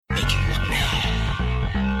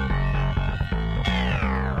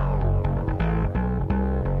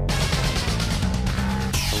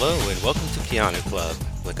Hello and welcome to Keanu Club,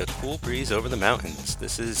 like a cool breeze over the mountains.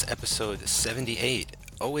 This is episode 78,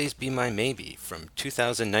 Always Be My Maybe, from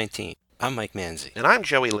 2019. I'm Mike Manzi. And I'm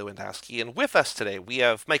Joey Lewandowski, and with us today we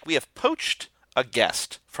have poached a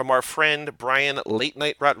guest from our friend Brian Late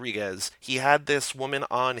Night Rodriguez. He had this woman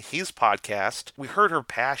on his podcast. We heard her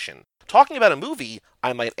passion, talking about a movie,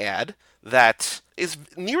 I might add, that is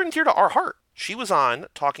near and dear to our heart. She was on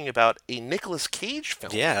talking about a Nicolas Cage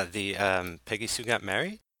film. Yeah, the Peggy Sue Got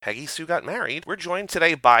Married? Peggy Sue Got Married. We're joined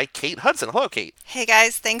today by Kate Hudson. Hello, Kate. Hey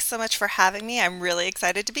guys, thanks so much for having me. I'm really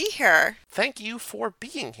excited to be here. Thank you for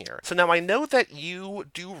being here. So now I know that you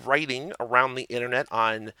do writing around the internet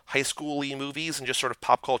on high school-y movies and just sort of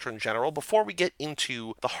pop culture in general. Before we get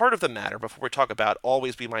into the heart of the matter, before we talk about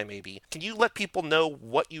Always Be My Maybe, can you let people know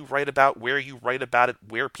what you write about, where you write about it,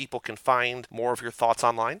 where people can find more of your thoughts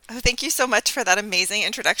online? Oh, thank you so much for that amazing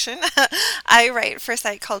introduction. I write for a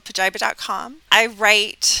site called Pajiba.com. I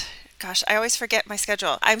write... Gosh, I always forget my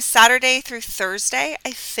schedule. I'm Saturday through Thursday,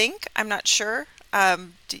 I think. I'm not sure.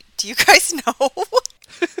 Do you guys know?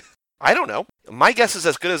 I don't know. My guess is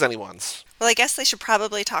as good as anyone's. Well, I guess they should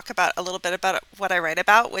probably talk about a little bit about what I write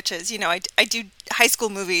about, which is, I do high school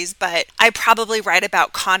movies, but I probably write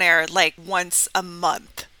about Con Air like once a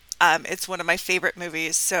month. It's one of my favorite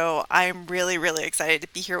movies, so I'm really, really excited to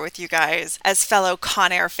be here with you guys as fellow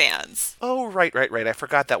Con Air fans. Oh, right. I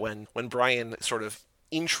forgot that when Brian sort of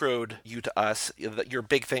introed you to us, that your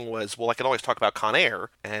big thing was, well, I could always talk about Con Air,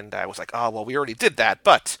 and I was like, oh, well, we already did that,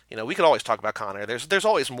 but, we could always talk about Con Air. There's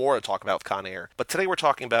always more to talk about with Con Air, but today we're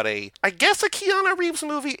talking about I guess a Keanu Reeves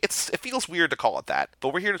movie. It feels weird to call it that,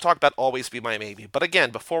 but we're here to talk about Always Be My Maybe. But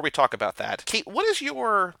again, before we talk about that, Kate, what is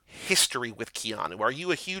your history with Keanu? Are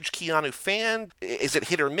you a huge Keanu fan? Is it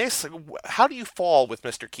hit or miss? How do you fall with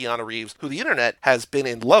Mr. Keanu Reeves, who the internet has been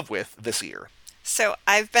in love with this year? So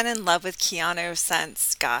I've been in love with Keanu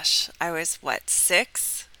since, I was,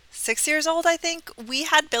 6 years old, I think. We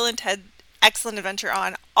had Bill and Ted Excellent Adventure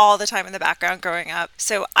on all the time in the background growing up.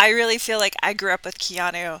 So I really feel like I grew up with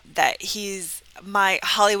Keanu, that he's my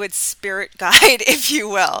Hollywood spirit guide, if you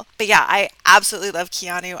will. But yeah, I absolutely love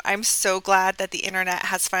Keanu. I'm so glad that the internet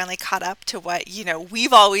has finally caught up to what,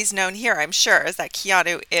 we've always known here, I'm sure, is that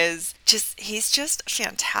Keanu he's just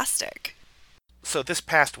fantastic. So this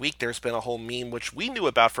past week, there's been a whole meme, which we knew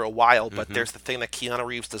about for a while, but there's the thing that Keanu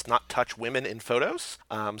Reeves does not touch women in photos.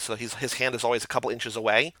 So his hand is always a couple inches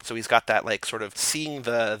away. So he's got that, like, sort of seeing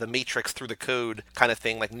the matrix through the code kind of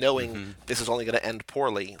thing, like knowing this is only going to end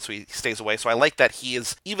poorly. So he stays away. So I like that he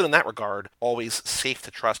is, even in that regard, always safe to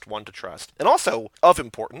trust, one to trust. And also, of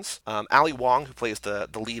importance, Ali Wong, who plays the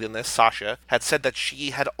lead in this, Sasha, had said that she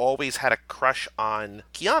had always had a crush on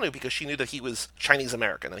Keanu because she knew that he was Chinese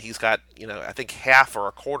American. And he's got, I think half or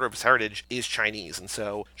a quarter of his heritage is Chinese, and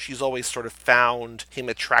so she's always sort of found him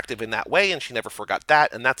attractive in that way, and she never forgot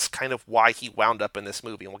that, and that's kind of why he wound up in this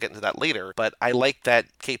movie, and we'll get into that later. But I like that,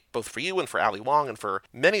 Kate, both for you and for Ali Wong and for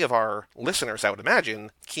many of our listeners, I would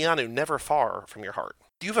imagine, Keanu never far from your heart.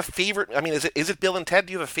 Do you have a favorite? I mean, is it Bill and Ted?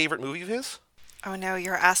 Do you have a favorite movie of his? Oh no,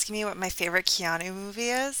 you're asking me what my favorite Keanu movie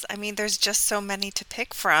is? I mean, there's just so many to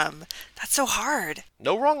pick from. That's so hard.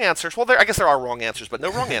 No wrong answers. Well, I guess there are wrong answers, but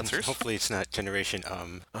no wrong answers. Hopefully it's not Generation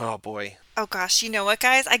Oh boy. Oh gosh, you know what,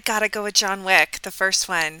 guys? I gotta go with John Wick, the first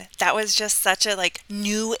one. That was just such a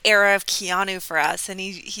new era of Keanu for us, and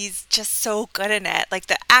he's just so good in it. Like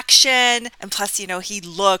the action, and plus, he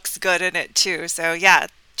looks good in it too. So yeah,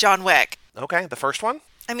 John Wick. Okay, the first one?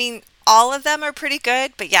 I mean, all of them are pretty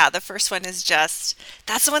good, but yeah, the first one is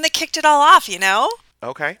that's the one that kicked it all off,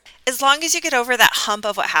 Okay. As long as you get over that hump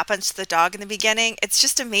of what happens to the dog in the beginning, it's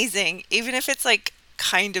just amazing, even if it's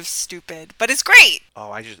kind of stupid, but it's great. Oh,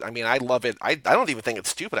 I love it. I don't even think it's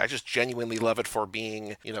stupid. I just genuinely love it for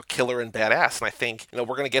being, killer and badass. And I think, we're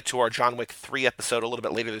going to get to our John Wick 3 episode a little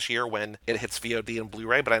bit later this year when it hits VOD and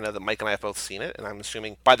Blu-ray, but I know that Mike and I have both seen it, and I'm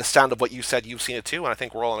assuming by the sound of what you said, you've seen it too, and I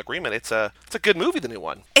think we're all in agreement. It's a good movie, the new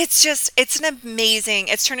one. It's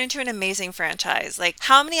turned into an amazing franchise. Like,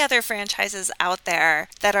 how many other franchises out there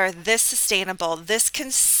that are this sustainable, this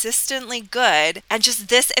consistently good, and just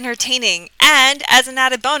this entertaining, and as an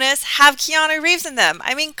added bonus, have Keanu Reeves in them?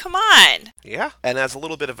 I mean, come on. Yeah, and as a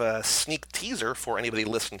little bit of a sneak teaser for anybody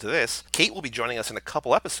listening to this, Kate will be joining us in a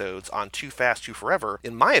couple episodes on Too Fast, Too Forever,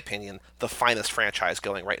 in my opinion, the finest franchise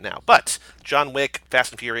going right now. But John Wick,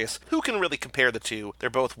 Fast and Furious, who can really compare the two? They're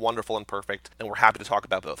both wonderful and perfect, and we're happy to talk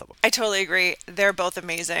about both of them. I totally agree. They're both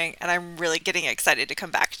amazing, and I'm really getting excited to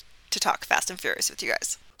come back to talk Fast and Furious with you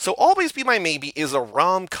guys. So Always Be My Maybe is a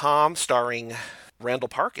rom-com starring Randall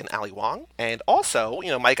Park and Ali Wong. And also,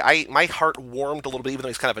 Mike, my heart warmed a little bit, even though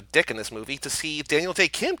he's kind of a dick in this movie, to see Daniel Day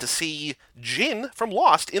Kim, to see Jin from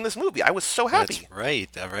Lost in this movie. I was so happy. That's right.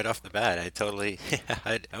 Right off the bat, I totally.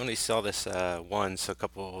 I only saw this once a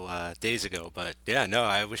couple days ago, but yeah, no,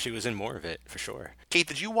 I wish he was in more of it for sure. Kate,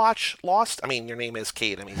 did you watch Lost? I mean, your name is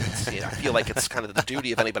Kate. I mean, I feel like it's kind of the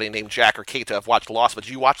duty of anybody named Jack or Kate to have watched Lost, but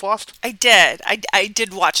did you watch Lost? I did. I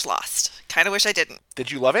did watch Lost. Kind of wish I didn't. Did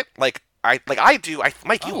you love it? I do.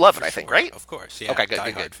 Mike, you love it, I think, sure. right? Of course, yeah. Okay, good, Die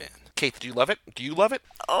good, Hard good. fan. Kate, do you love it? Do you love it?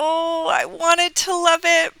 Oh, I wanted to love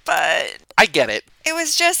it, but I get it. it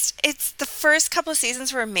was just, it's the first couple of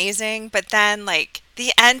seasons were amazing, but then like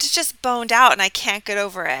the end just boned out and I can't get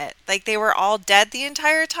over it. Like they were all dead the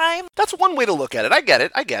entire time. That's one way to look at it. I get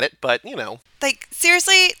it, but Like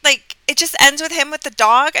seriously, like it just ends with him with the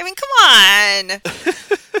dog. I mean, come on.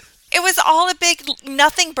 It was all a big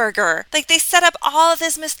nothing burger. Like they set up all of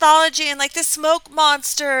this mythology and like the smoke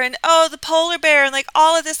monster and the polar bear and like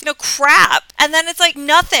all of this, crap. And then it's like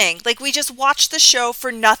nothing. Like we just watched the show for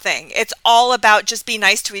nothing. It's all about just be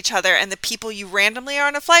nice to each other and the people you randomly are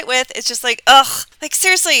on a flight with. It's just like, ugh. Like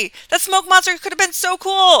seriously, that smoke monster could have been so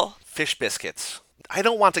cool. Fish biscuits. I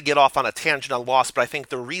don't want to get off on a tangent on Lost, but I think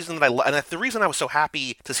the reason that the reason I was so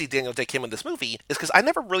happy to see Daniel Day Kim in this movie is because I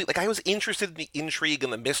never really, I was interested in the intrigue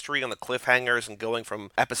and the mystery and the cliffhangers and going from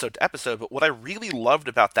episode to episode, but what I really loved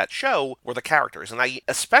about that show were the characters, and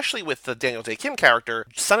especially with the Daniel Day Kim character,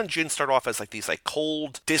 Sun and Jin start off as like these like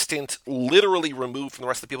cold, distant, literally removed from the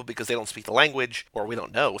rest of the people because they don't speak the language, or we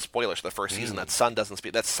don't know, spoilers for the first season, that Sun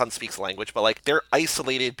speaks the language, but like they're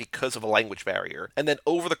isolated because of a language barrier, and then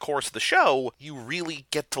over the course of the show, you really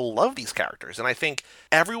get to love these characters. And I think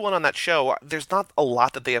everyone on that show, there's not a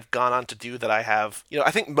lot that they have gone on to do that I have,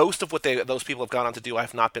 I think most of what those people have gone on to do,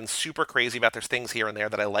 I've not been super crazy about. There's things here and there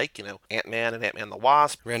that I like, Ant-Man and Ant-Man the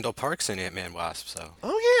Wasp. Randall Park's in Ant-Man Wasp, so.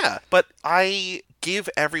 Oh yeah, but I give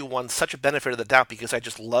everyone such a benefit of the doubt because I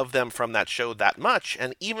just love them from that show that much.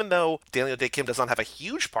 And even though Daniel Day Kim does not have a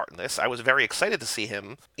huge part in this, I was very excited to see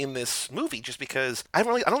him in this movie just because I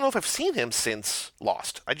don't know if I've seen him since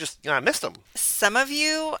Lost. I missed him. Some of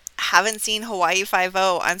you haven't seen Hawaii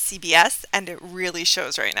Five-0 on CBS, and it really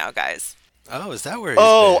shows right now, guys. Oh, is that where he's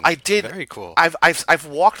been? I did. Very cool. I've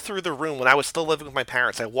walked through the room when I was still living with my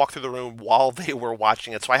parents. I walked through the room while they were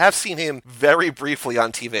watching it, so I have seen him very briefly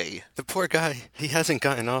on TV. The poor guy, he hasn't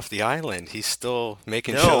gotten off the island. He's still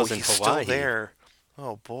making shows in Hawaii. He's still there.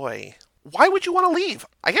 Oh boy. Why would you want to leave?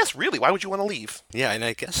 I guess, really, why would you want to leave? Yeah, and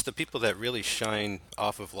I guess the people that really shine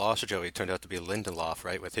off of Lost, Joey, turned out to be Lindelof,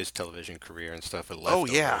 right, with his television career and stuff with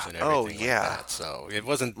Leftovers and everything like that. So it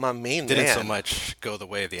wasn't, didn't so much go the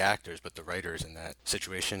way of the actors, but the writers in that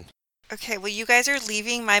situation. Okay, well, you guys are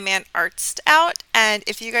leaving my man Arzt out, and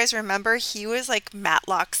if you guys remember, he was like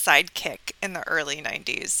Matlock's sidekick in the early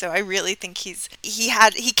 90s, so I really think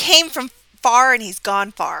he came from far and he's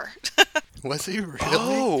gone far. Was he really?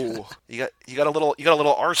 Oh, you got a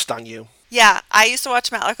little arst on you. Yeah, I used to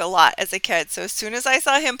watch Matlock a lot as a kid, so as soon as I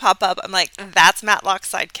saw him pop up, I'm like, that's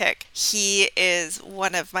Matlock's sidekick. He is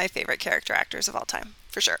one of my favorite character actors of all time,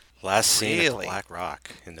 for sure. Last scene at the Black Rock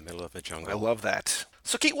in the middle of the jungle. I love that.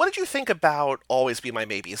 So, Kate, what did you think about Always Be My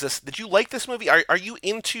Maybe? Did you like this movie? Are you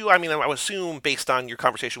into, I would assume, based on your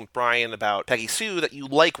conversation with Brian about Peggy Sue, that you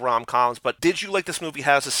like rom-coms, but did you like this movie?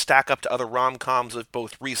 How does it stack up to other rom-coms of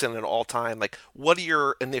both recent and all-time? Like, what are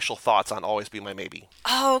your initial thoughts on Always Be My Maybe?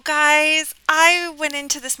 Oh, guys, I went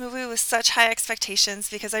into this movie with such high expectations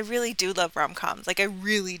because I really do love rom-coms. Like, I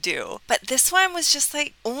really do. But this one was just,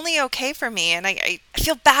 like, only okay for me, and I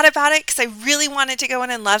feel bad about it because I really wanted to go in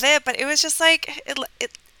and love it, but it was just, like,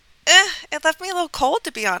 it left me a little cold,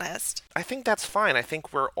 to be honest. I think that's fine. I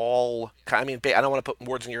think we're all, I don't want to put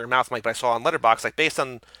words in your mouth, Mike, but I saw on Letterboxd, like, based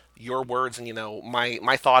on your words and,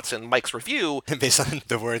 my thoughts and Mike's review. Based on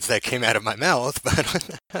the words that came out of my mouth.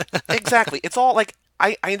 But Exactly. It's all, like,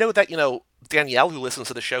 I know that, Danielle, who listens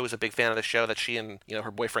to the show, is a big fan of the show, that she and, her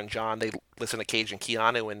boyfriend John, they listen to Cage and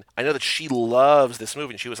Keanu, and I know that she loves this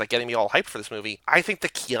movie, and she was, like, getting me all hyped for this movie. I think the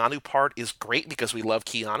Keanu part is great because we love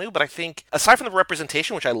Keanu, but I think, aside from the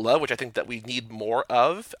representation, which I love, which I think that we need more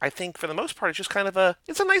of, I think, for the most part, it's just kind of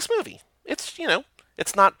it's a nice movie. It's,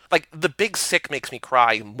 it's not, like, The Big Sick makes me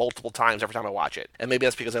cry multiple times every time I watch it. And maybe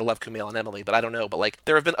that's because I love Kumail and Emily, but I don't know. But, like,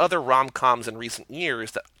 there have been other rom-coms in recent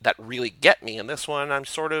years that really get me. And this one, I'm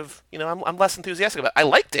sort of, I'm less enthusiastic about. I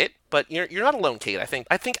liked it, but you're not alone, Kate. I think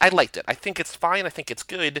I liked it. I think it's fine. I think it's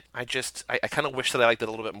good. I kind of wish that I liked it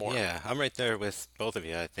a little bit more. Yeah, I'm right there with both of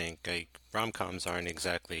you, I think. Rom-coms aren't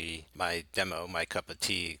exactly my cup of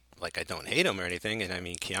tea. like I don't hate him or anything. And I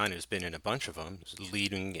mean, Keanu's been in a bunch of them,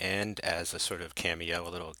 leading and as a sort of cameo, a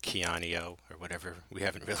little Keanu or whatever. We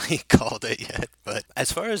haven't really called it yet. But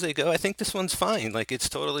as far as they go, I think this one's fine. Like it's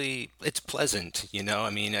pleasant, you know? I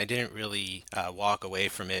mean, I didn't really walk away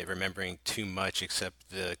from it remembering too much except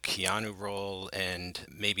the Keanu role and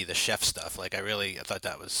maybe the chef stuff. Like I thought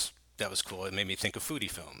that was cool. It made me think of foodie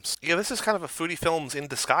films. Yeah, this is kind of a foodie films in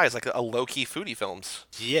disguise, like a low-key foodie films.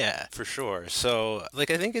 Yeah, for sure. So, like,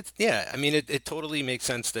 I think I mean, it totally makes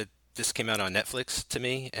sense that this came out on Netflix to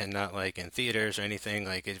me and not like in theaters or anything.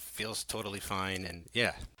 Like, it feels totally fine. And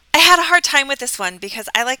yeah. I had a hard time with this one because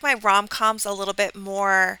I like my rom-coms a little bit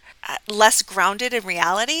more, less grounded in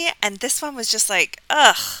reality. And this one was just like,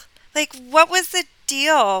 ugh. Like, what was the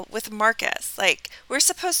deal with Marcus? Like, we're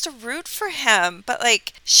supposed to root for him, but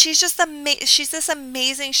like, she's this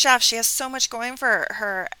amazing chef. She has so much going for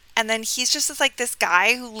her. And then he's just this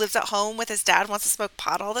guy who lives at home with his dad, wants to smoke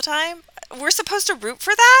pot all the time. We're supposed to root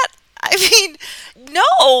for that? I mean,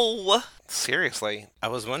 no. Seriously. I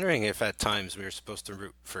was wondering if at times we were supposed to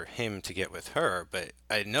root for him to get with her, but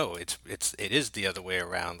I know it is the other way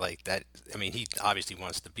around. Like that, I mean, he obviously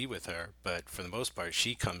wants to be with her, but for the most part,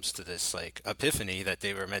 she comes to this like epiphany that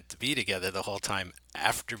they were meant to be together the whole time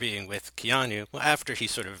after being with Keanu. Well, after he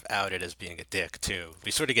sort of outed as being a dick too.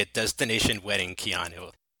 We sort of get destination wedding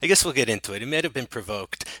Keanu. I guess we'll get into it. It might have been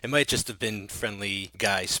provoked. It might just have been friendly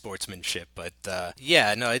guy sportsmanship. But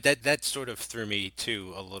yeah, no, that sort of threw me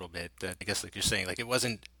too a little bit. I guess like you're saying, like it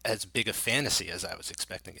wasn't as big a fantasy as I was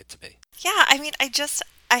expecting it to be. Yeah, I mean,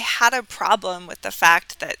 I had a problem with the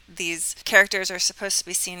fact that these characters are supposed to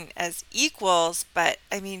be seen as equals, but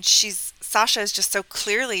I mean, Sasha is just so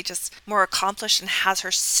clearly just more accomplished and has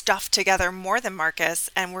her stuff together more than Marcus,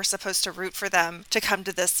 and we're supposed to root for them to come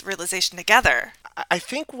to this realization together. I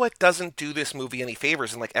think what doesn't do this movie any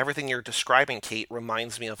favors, and like everything you're describing, Kate,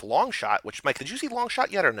 reminds me of Long Shot, which, Mike, did you see Long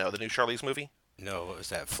Shot yet or no, the new Charlize movie? No, what was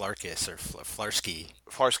that? Flarkus or Flarsky?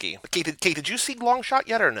 Flarsky. Kate, did you see Long Shot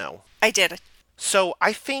yet or no? I did. So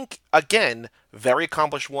I think, again, very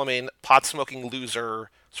accomplished woman, pot-smoking loser,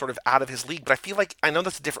 sort of out of his league. But I feel like, I know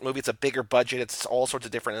that's a different movie, it's a bigger budget, it's all sorts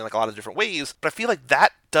of different in like a lot of different ways, but I feel like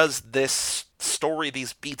that does this story,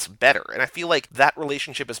 these beats better. And I feel like that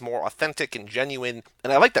relationship is more authentic and genuine,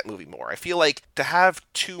 and I like that movie more. I feel like to have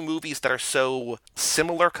two movies that are so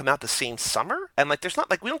similar come out the same summer, and like there's not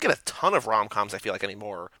like, we don't get a ton of rom-coms, I feel like,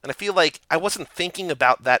 anymore. And I feel like I wasn't thinking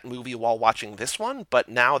about that movie while watching this one, but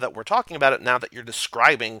now that we're talking about it, now that you're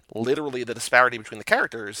describing literally the disparity between the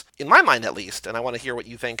characters, in my mind at least, and I want to hear what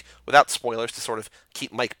you think without spoilers to sort of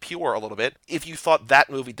keep Mike pure a little bit, if you thought that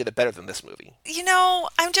movie did it better than this movie. You know,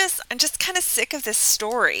 I'm just kind of sick of this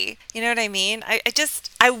story. You know what I mean?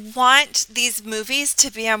 I want these movies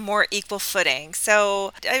to be on more equal footing.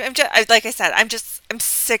 So like I said, I'm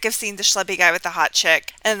sick of seeing the schlubby guy with the hot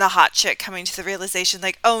chick and the hot chick coming to the realization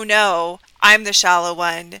like, oh no, I'm the shallow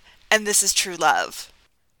one and this is true love.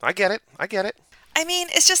 I get it. I mean,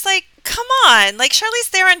 it's just like, come on. Like, Charlize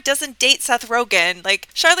Theron doesn't date Seth Rogen.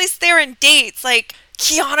 Like, Charlize Theron dates, like,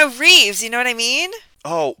 Keanu Reeves. You know what I mean?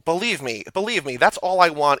 Oh, believe me, that's all I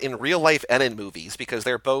want in real life and in movies, because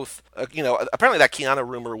they're both, apparently that Keanu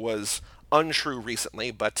rumor was untrue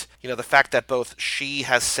recently, but, the fact that both she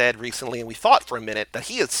has said recently, and we thought for a minute that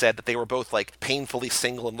he had said that they were both, like, painfully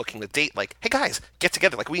single and looking to date, like, hey guys, get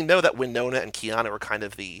together. Like, we know that Winona and Keanu are kind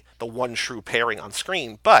of the one true pairing on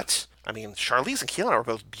screen, but, I mean, Charlize and Keanu are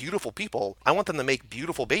both beautiful people. I want them to make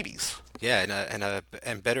beautiful babies. Yeah,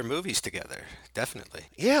 and better movies together, definitely.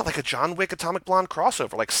 Yeah, like a John Wick Atomic Blonde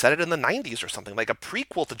crossover, like set it in the 90s or something, like a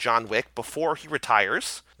prequel to John Wick before he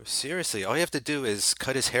retires. Seriously, all you have to do is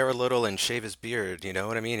cut his hair a little and shave his beard, you know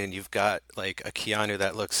what I mean? And you've got like a Keanu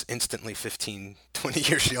that looks instantly 15, 20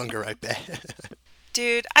 years younger, I bet.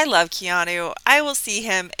 Dude, I love Keanu. I will see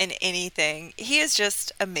him in anything. He is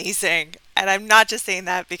just amazing. And I'm not just saying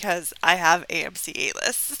that because I have AMC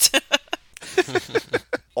A-List.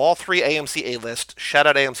 All three AMC A-List. Shout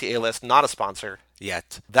out AMC A-List. Not a sponsor.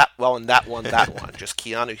 Yet. That one. Just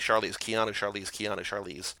Keanu,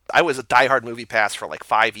 Charlize. I was a diehard Movie Pass for like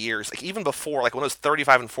 5 years. Like even before, like when it was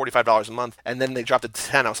 $35 and $45 a month, and then they dropped it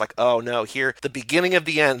to $10. I was like, oh no, here, the beginning of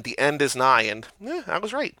the end is nigh, and I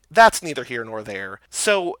was right. That's neither here nor there.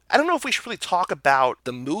 So I don't know if we should really talk about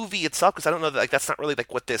the movie itself, because I don't know that like that's not really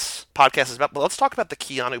like what this podcast is about. But let's talk about the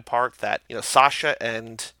Keanu part, that Sasha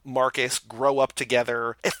and Marcus grow up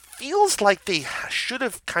together. It feels like they should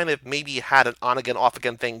have kind of maybe had an on-again again, off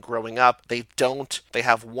again thing growing up. They don't. They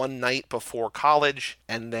have one night before college,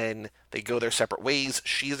 and then they go their separate ways.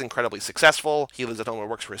 She's incredibly successful. He lives at home and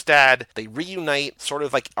works for his dad. They reunite, sort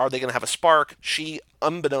of like, are they going to have a spark? She,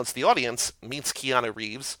 unbeknownst to the audience, meets Keanu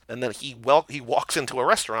Reeves, and then he walks into a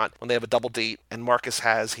restaurant when they have a double date, and Marcus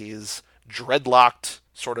has his dreadlocked,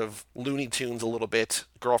 sort of Looney Tunes a little bit,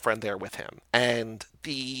 girlfriend there with him. And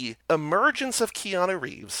the emergence of Keanu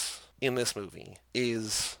Reeves in this movie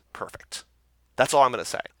is perfect. That's all I'm going to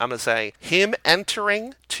say. I'm going to say him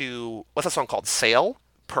entering to, what's that song called? Sail?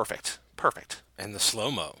 Perfect. And the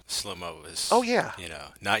slow-mo. Slow-mo is, oh yeah,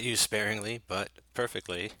 not used sparingly, but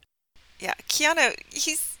perfectly. Yeah, Keanu,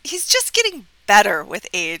 he's just getting better with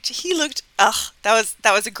age. He looked, that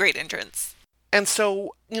was a great entrance. And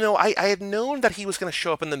so, I had known that he was going to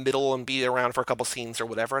show up in the middle and be around for a couple scenes or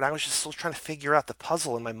whatever, and I was just still trying to figure out the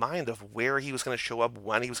puzzle in my mind of where he was going to show up,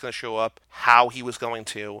 when he was going to show up, how he was going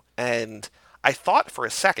to, and I thought for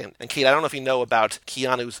a second, and Kate, I don't know if you know about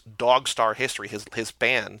Keanu's Dogstar history, his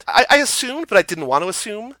band. I assumed, but I didn't want to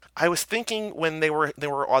assume. I was thinking when they were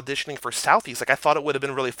auditioning for Southeast, I thought it would have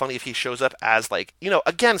been really funny if he shows up as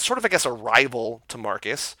again, sort of, I guess, a rival to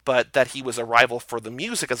Marcus, but that he was a rival for the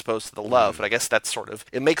music as opposed to the love. But I guess that's sort of,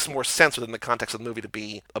 it makes more sense within the context of the movie to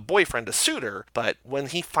be a boyfriend, a suitor. But when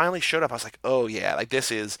he finally showed up, I was like, oh yeah,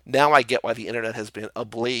 now I get why the internet has been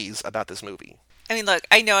ablaze about this movie. I mean, look,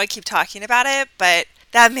 I know I keep talking about it, but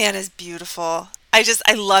that man is beautiful. I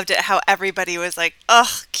loved it how everybody was like,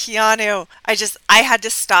 ugh, Keanu. I had to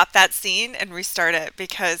stop that scene and restart it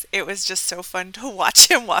because it was just so fun to watch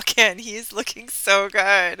him walk in. He's looking so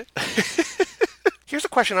good. Here's a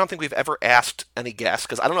question I don't think we've ever asked any guests,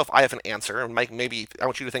 because I don't know if I have an answer, and Mike, maybe I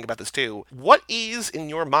want you to think about this too. What is, in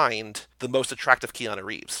your mind, the most attractive Keanu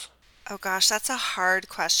Reeves? Oh gosh, that's a hard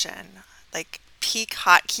question. Peak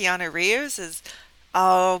hot Keanu Reeves is,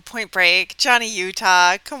 Point Break, Johnny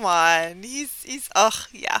Utah, come on. He's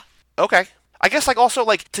yeah. Okay. I guess, also,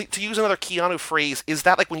 to use another Keanu phrase, is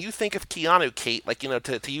that, when you think of Keanu, Kate,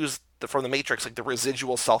 to use from the Matrix, the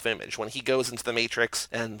residual self-image, when he goes into the Matrix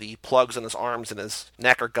and the plugs in his arms and his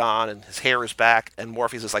neck are gone and his hair is back, and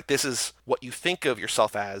Morpheus is this is what you think of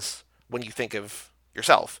yourself as when you think of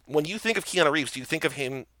yourself. When you think of Keanu Reeves, do you think of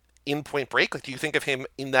him in Point Break? Do you think of him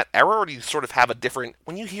in that era, or do you sort of have a different...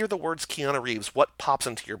 When you hear the words Keanu Reeves, what pops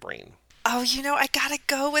into your brain? Oh, I gotta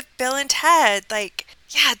go with Bill and Ted.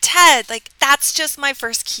 Yeah, Ted. That's just my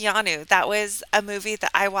first Keanu. That was a movie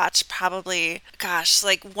that I watched probably,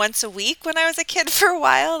 once a week when I was a kid for a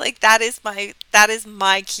while. That is my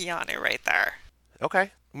Keanu right there.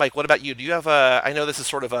 Okay. Mike, what about you? Do you have I know this is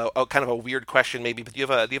sort of a kind of a weird question maybe, but do you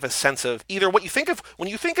have a sense of either what you think of when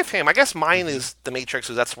you think of him? I guess mine is The Matrix,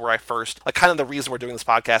 because that's where I first, kind of the reason we're doing this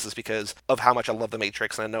podcast is because of how much I love The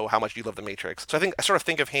Matrix, and I know how much you love The Matrix. So I sort of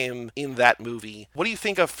think of him in that movie. What do you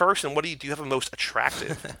think of first, and do you have a most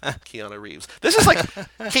attractive Keanu Reeves? This is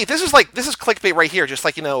Kate, this is clickbait right here. Just a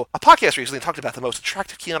podcast recently talked about the most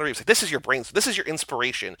attractive Keanu Reeves. This is your brains. This is your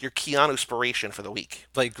inspiration, your Keanu-spiration for the week.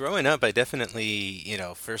 Growing up, I definitely,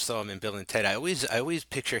 first saw him in Bill and Ted. I always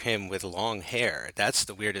picture him with long hair. That's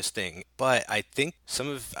the weirdest thing. But I think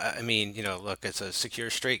look, as a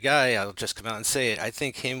secure straight guy, I'll just come out and say it. I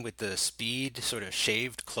think him with the speed sort of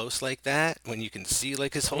shaved close like that, when you can see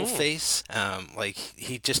his whole face,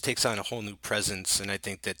 he just takes on a whole new presence. And I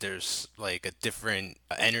think that there's a different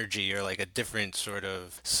energy or a different sort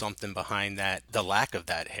of something behind that, the lack of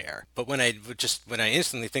that hair. But when I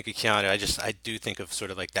instantly think of Keanu, I do think of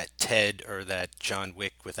sort of that Ted or that John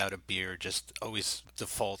Wick without a beard, just always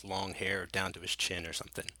default long hair down to his chin or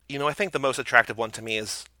something. I think the most attractive one to me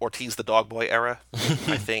is Ortiz the Dog Boy era.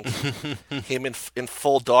 I think him in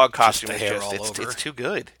full dog costume it's too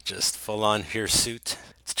good. Just full on hirsute.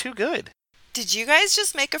 It's too good. Did you guys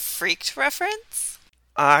just make a Freaked reference?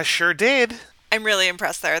 I sure did. I'm really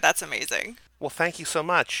impressed there. That's amazing. Well, thank you so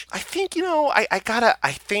much. I think, I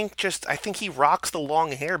think he rocks the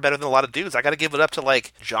long hair better than a lot of dudes. I gotta give it up to,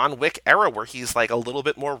 John Wick era, where he's, a little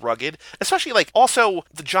bit more rugged. Especially, also,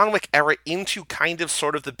 the John Wick era into kind of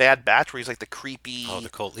sort of the Bad Batch, where he's, the creepy... Oh, the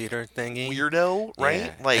cult leader thingy? Weirdo,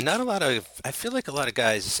 right? Yeah. And not a lot of... I feel like a lot of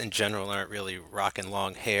guys, in general, aren't really rocking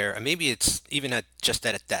long hair. And maybe it's even at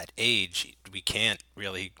that age... We can't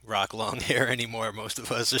really rock long hair anymore, most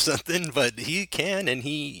of us, or something, but he can, and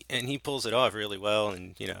he pulls it off really well,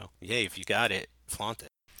 and yay, if you got it, flaunt it.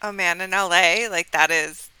 Oh man, in LA,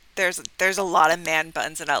 there's a lot of man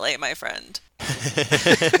buns in LA, my friend.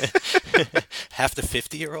 Half the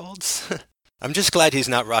 50-year-olds? I'm just glad he's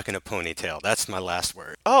not rocking a ponytail. That's my last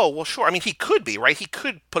word. Oh, well, sure. I mean, he could be, right? He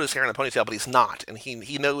could put his hair in a ponytail, but he's not, and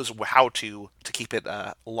he knows how to keep it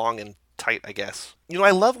long and tight, I guess.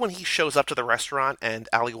 I love when he shows up to the restaurant and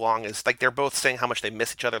Ali Wong is like, they're both saying how much they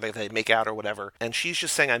miss each other, they make out or whatever, and she's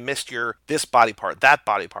just saying, I missed your this body part, that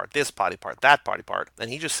body part, this body part, that body part, and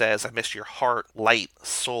he just says, I missed your heart, light,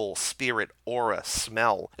 soul, spirit, aura,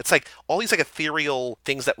 smell. It's like all these like ethereal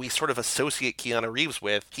things that we sort of associate Keanu Reeves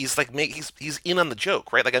with. He's like he's in on the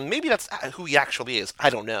joke, right? Like, and maybe that's who he actually is. I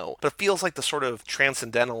don't know, but it feels like the sort of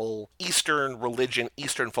transcendental Eastern religion,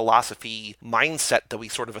 Eastern philosophy mindset that we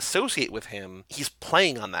sort of associate with him. He's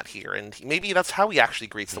playing on that here, and maybe that's how he actually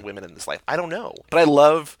greets the women in his life. I don't know, but I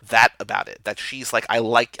love that about it. That she's like,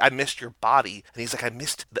 I missed your body, and he's like, I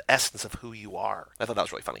missed the essence of who you are. I thought that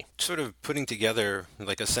was really funny. Sort of putting together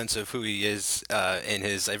like a sense of who he is in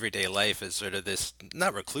his everyday life as sort of this,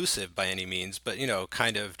 not reclusive by any means, but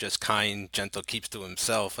kind of just kind, gentle, keeps to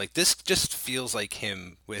himself. Like, this just feels like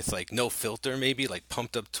him with like no filter, maybe like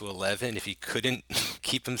pumped up to 11. If he couldn't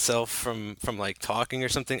keep himself from like talking or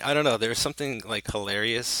something, I don't know. There's something like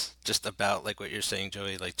hilarious just about like what you're saying,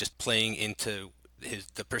 Joey, like just playing into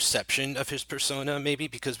the perception of his persona, maybe,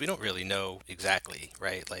 because we don't really know exactly,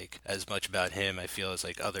 right, like as much about him, I feel, as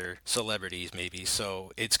like other celebrities maybe.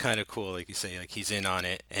 So it's kind of cool, like you say, like he's in on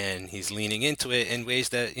it and he's leaning into it in ways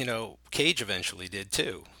that Cage eventually did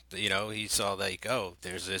too. He saw like, oh,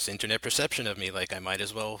 there's this internet perception of me, like I might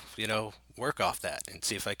as well work off that and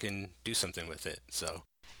see if I can do something with it. So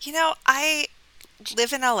I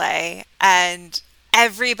live in LA, and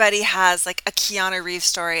everybody has like a Keanu Reeves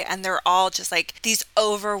story, and they're all just like these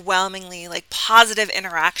overwhelmingly like positive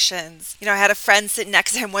interactions. I had a friend sitting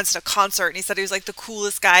next to him once at a concert, and he said he was like the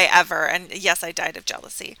coolest guy ever. And yes, I died of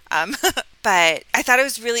jealousy. But I thought it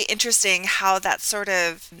was really interesting how that sort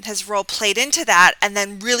of his role played into that, and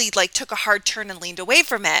then really like took a hard turn and leaned away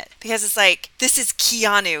from it, because it's like, this is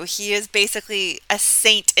Keanu. He is basically a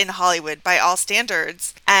saint in Hollywood by all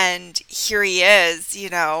standards, and here he is,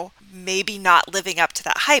 maybe not living up to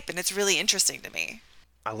that hype, and it's really interesting to me.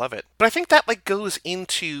 I love it. But I think that like goes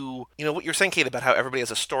into, what you're saying, Kate, about how everybody has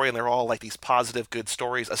a story and they're all like these positive, good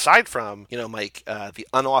stories, aside from, Mike, the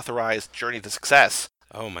unauthorized journey to success.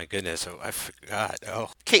 Oh my goodness, I forgot. Oh.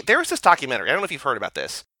 Kate, there was this documentary. I don't know if you've heard about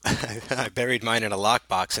this. I buried mine in a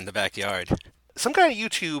lockbox in the backyard. Some guy on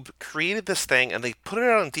YouTube created this thing, and they put it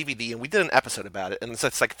out on DVD, and we did an episode about it. And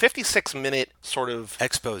it's like 56-minute sort of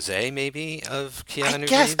expose, maybe, of Keanu Reeves? I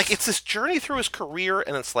guess. Like, it's this journey through his career,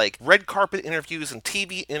 and it's like red carpet interviews and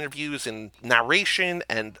TV interviews and narration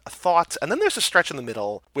and thoughts. And then there's a stretch in the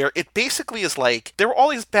middle where it basically is like, there were all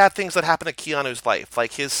these bad things that happened to Keanu's life.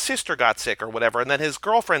 Like, his sister got sick or whatever, and then his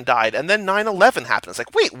girlfriend died, and then 9/11 happened. It's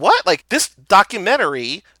like, wait, what? Like, this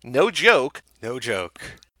documentary, no joke,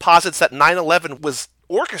 posits that 9/11 was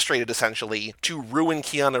orchestrated essentially to ruin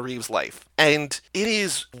Keanu Reeves' life. And it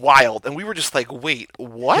is wild. And we were just like, wait,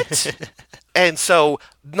 what? And so,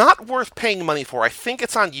 not worth paying money for. I think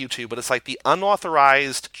it's on YouTube, but it's like the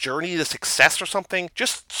unauthorized journey to success or something.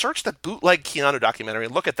 Just search the bootleg Keanu documentary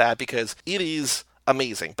and look at that, because it is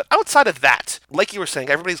amazing. But outside of that, like you were saying,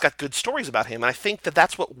 everybody's got good stories about him, and I think that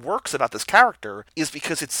that's what works about this character, is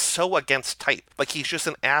because it's so against type. Like, he's just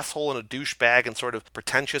an asshole and a douchebag and sort of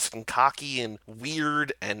pretentious and cocky and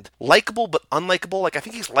weird and likable but unlikable. Like, I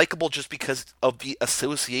think he's likable just because of the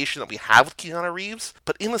association that we have with Keanu Reeves.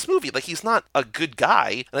 But in this movie, like, he's not a good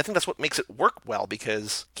guy, and I think that's what makes it work well,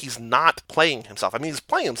 because he's not playing himself. I mean, he's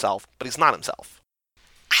playing himself, but he's not himself.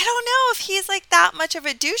 I don't know if he's like that much of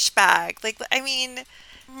a douchebag. Like, I mean,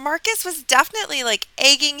 Marcus was definitely like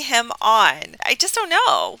egging him on. I just don't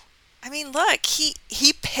know. I mean, look, he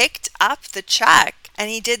picked up the check and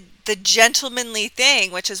he did the gentlemanly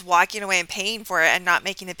thing, which is walking away and paying for it and not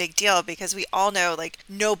making a big deal, because we all know like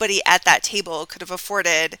nobody at that table could have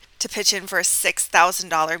afforded to pitch in for a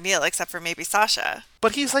 $6,000 meal except for maybe Sasha.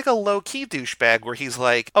 But he's like a low-key douchebag where he's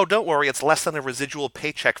like, oh, don't worry, it's less than a residual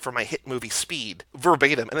paycheck for my hit movie Speed.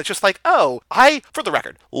 Verbatim. And it's just like, oh, I, for the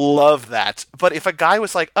record, love that. But if a guy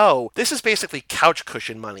was like, oh, this is basically couch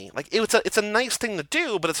cushion money, like, it's a nice thing to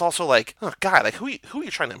do, but it's also like, oh, God, like, who are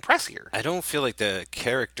you trying to impress here? I don't feel like the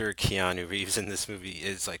character Keanu Reeves in this movie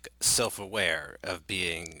is, like, self-aware of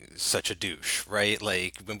being such a douche, right?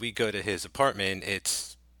 Like, when we go to his apartment,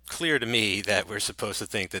 it's clear to me that we're supposed to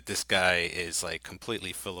think that this guy is like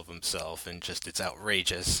completely full of himself and just it's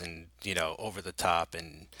outrageous and over the top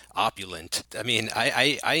and opulent. I mean,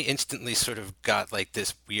 I instantly sort of got like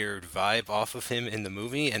this weird vibe off of him in the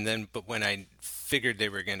movie, and then but when I figured they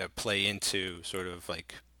were going to play into sort of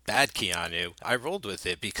like bad Keanu, I rolled with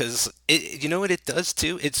it because you know what it does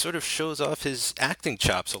too? It sort of shows off his acting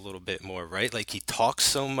chops a little bit more, right? Like he talks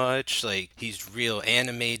so much, like he's real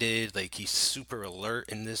animated, like he's super alert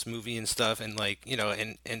in this movie and stuff. And like, you know,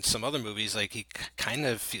 in some other movies, like he kind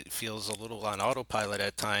of feels a little on autopilot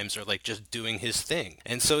at times or like just doing his thing.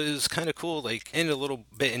 And so it was kind of cool, like in a little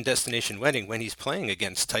bit in Destination Wedding when he's playing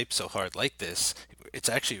against types so hard like this, it's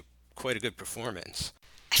actually quite a good performance.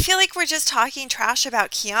 I feel like we're just talking trash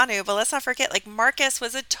about Keanu, but let's not forget, like, Marcus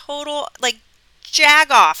was a total, like, jag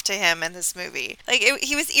off to him in this movie. Like,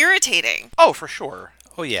 he was irritating. Oh, for sure.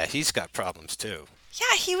 Oh, yeah, he's got problems, too.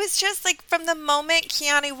 Yeah, he was just like from the moment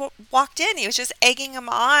Keanu walked in, he was just egging him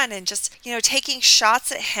on and just, you know, taking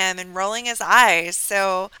shots at him and rolling his eyes.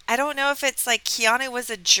 So I don't know if it's like Keanu was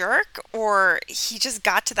a jerk or he just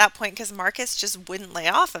got to that point because Marcus just wouldn't lay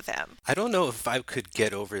off of him. I don't know if I could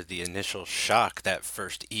get over the initial shock that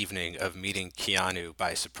first evening of meeting Keanu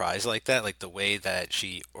by surprise like that. Like the way that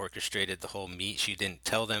she orchestrated the whole meet. She didn't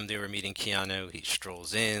tell them they were meeting Keanu. He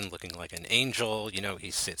strolls in looking like an angel. You know, he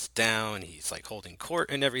sits down. He's like holding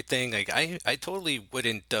court and everything. Like I totally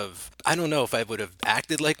wouldn't have, I don't know if I would have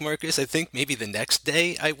acted like Marcus. I think maybe the next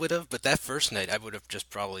day I would have, but that first night I would have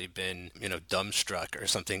just probably been, you know, dumbstruck or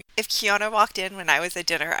something. If Keanu walked in when I was at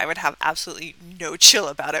dinner, I would have absolutely no chill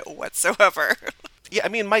about it whatsoever. Yeah, I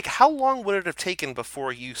mean, Mike, how long would it have taken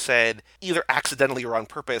before you said, either accidentally or on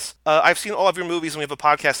purpose, I've seen all of your movies and we have a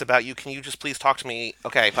podcast about you, can you just please talk to me?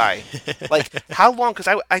 Okay, bye. Like, how long? Because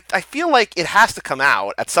I feel like it has to come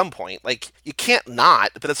out at some point. Like, you can't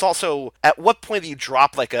not, but it's also, at what point do you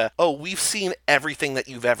drop like we've seen everything that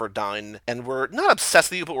you've ever done, and we're not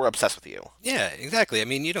obsessed with you, but we're obsessed with you. Yeah, exactly. I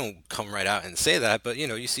mean, you don't come right out and say that, but, you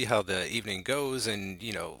know, you see how the evening goes and,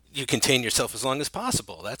 you know, you contain yourself as long as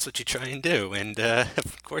possible. That's what you try and do. And,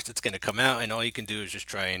 of course it's going to come out, and all you can do is just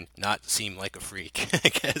try and not seem like a freak, I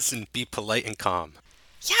guess, and be polite and calm.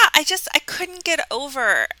 Yeah, I couldn't get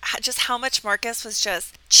over just how much Marcus was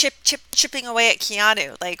just chipping away at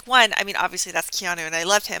Keanu. Like, one, I mean, obviously that's Keanu and I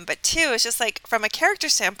loved him, but two, it's just like from a character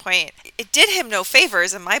standpoint, it did him no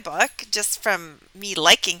favors in my book, just from me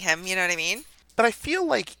liking him, you know what I mean? But I feel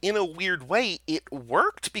like, in a weird way, it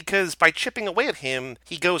worked because by chipping away at him,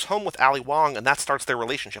 he goes home with Ali Wong, and that starts their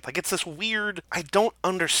relationship. Like, it's this weird, I don't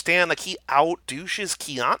understand, like, he out-douches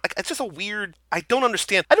Keanu. Like, it's just a weird, I don't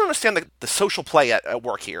understand the social play at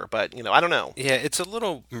work here, but, you know, I don't know. Yeah, it's a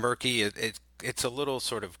little murky. It's a little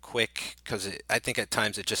sort of quick because I think at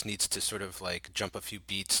times it just needs to sort of like jump a few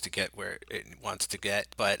beats to get where it wants to get.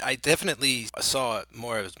 But I definitely saw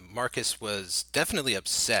more as Marcus was definitely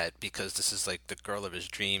upset because this is like the girl of his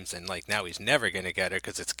dreams and like now he's never going to get her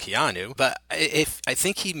because it's Keanu. But I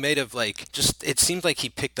think he may have like just, it seemed like he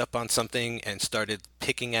picked up on something and started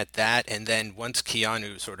picking at that, and then once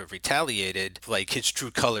Keanu sort of retaliated, like his true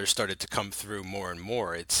colors started to come through more and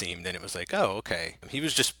more, it seemed, and it was like, oh, okay. He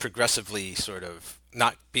was just progressively sort of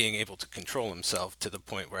not being able to control himself to the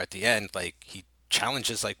point where at the end, like, he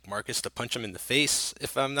challenges like Marcus to punch him in the face,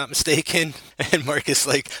 if I'm not mistaken, and Marcus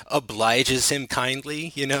like obliges him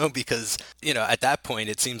kindly, you know, because, you know, at that point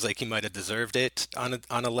it seems like he might have deserved it on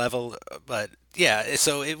a level, but yeah,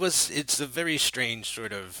 so it's a very strange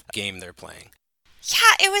sort of game they're playing.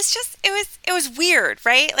 Yeah, it was weird,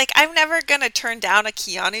 right? Like, I'm never going to turn down a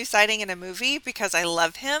Keanu sighting in a movie because I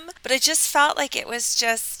love him, but it just felt like it was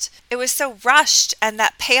so rushed and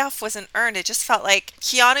that payoff wasn't earned. It just felt like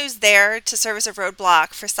Keanu's there to serve as a roadblock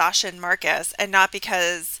for Sasha and Marcus and not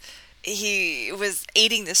because he was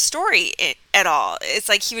aiding the story at all. It's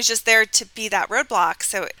like he was just there to be that roadblock.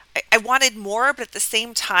 So I wanted more, but at the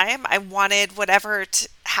same time, I wanted whatever to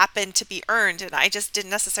happen to be earned. And I just didn't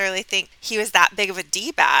necessarily think he was that big of a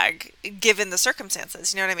D-bag given the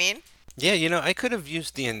circumstances. You know what I mean? Yeah, you know, I could have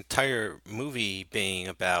used the entire movie being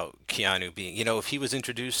about Keanu being, you know, if he was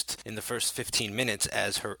introduced in the first 15 minutes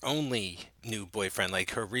as her only new boyfriend,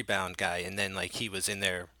 like her rebound guy, and then like he was in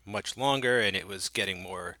there much longer and it was getting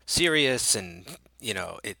more serious and, you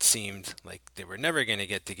know, it seemed like they were never going to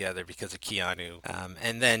get together because of Keanu.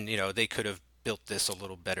 And then, you know, they could have built this a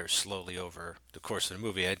little better slowly over the course of the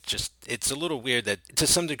movie. It's a little weird that to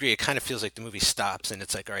some degree it kind of feels like the movie stops and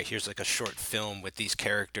it's like, all right, here's like a short film with these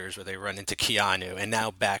characters where they run into Keanu and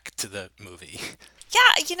now back to the movie.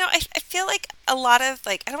 Yeah, you know, I feel like a lot of,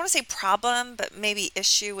 like, I don't want to say problem, but maybe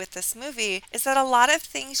issue with this movie is that a lot of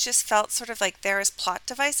things just felt sort of like there as plot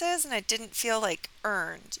devices and it didn't feel like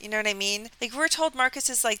earned. You know what I mean? Like, we're told Marcus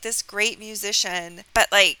is like this great musician, but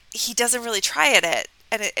like he doesn't really try at it.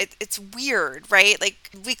 and it's weird, right? Like,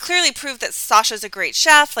 we clearly proved that Sasha's a great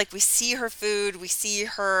chef. Like, we see her food, we see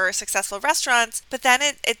her successful restaurants, but then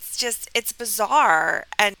it's bizarre.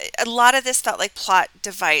 And a lot of this felt like plot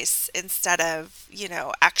device instead of,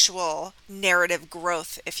 actual narrative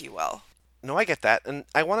growth, if you will. No, I get that, and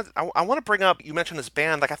I want to bring up. You mentioned this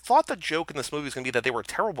band. Like, I thought the joke in this movie was going to be that they were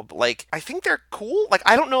terrible, but like, I think they're cool. Like,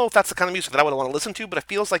 I don't know if that's the kind of music that I would want to listen to, but it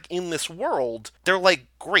feels like in this world, they're like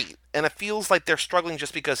great. And it feels like they're struggling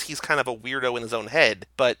just because he's kind of a weirdo in his own head.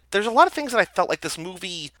 But there's a lot of things that I felt like this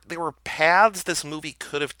movie, there were paths this movie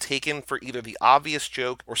could have taken for either the obvious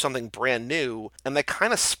joke or something brand new, and they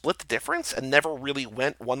kind of split the difference and never really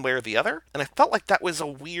went one way or the other. And I felt like that was a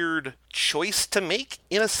weird choice to make,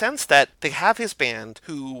 in a sense that they have his band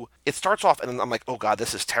who, it starts off and I'm like, oh god,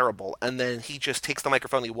 this is terrible. And then he just takes the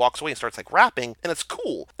microphone and he walks away and starts like rapping, and it's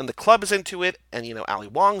cool. And the club is into it, and Ali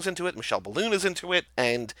Wong's into it, Michelle Balloon is into it,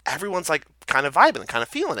 and everyone's like kind of vibing and kind of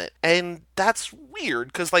feeling it. And that's weird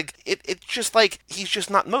because like it's just like he's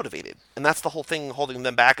just not motivated, and that's the whole thing holding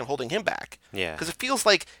them back and holding him back. Yeah, because it feels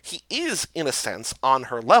like he is in a sense on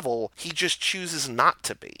her level, he just chooses not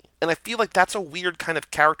to be. And I feel like that's a weird kind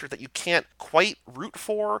of character that you can't quite root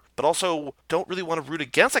for, but also don't really want to root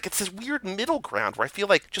against. Like, it's this weird middle ground where I feel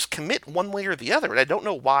like just commit one way or the other, and I don't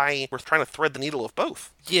know why we're trying to thread the needle of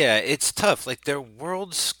both. Yeah, it's tough. Like, their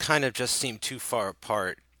worlds kind of just seem too far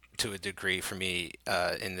apart to a degree for me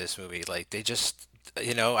in this movie. Like, they just,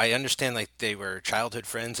 I understand, like, they were childhood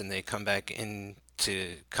friends and they come back into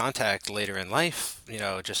contact later in life,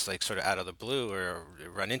 just like sort of out of the blue or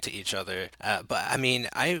run into each other. But I mean,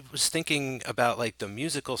 I was thinking about like the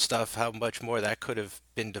musical stuff, how much more that could have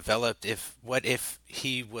been developed what if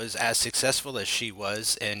he was as successful as she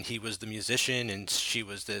was, and he was the musician and she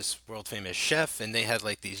was this world famous chef, and they had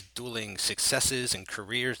like these dueling successes and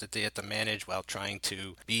careers that they had to manage while trying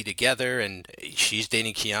to be together, and she's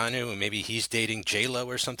dating Keanu and maybe he's dating J-Lo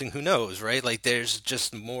or something, who knows, right? Like, there's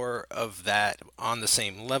just more of that on the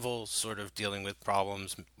same level, sort of dealing with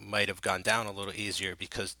problems might have gone down a little easier,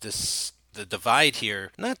 because the divide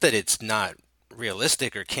here, not that it's not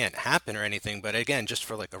realistic or can't happen or anything, but again, just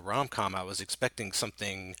for like a rom-com, I was expecting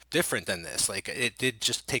something different than this. Like, it did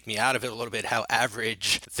just take me out of it a little bit how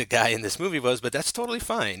average the guy in this movie was, but that's totally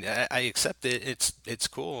fine. I accept it. It's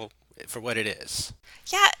cool for what it is.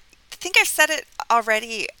 Yeah, I think I've said it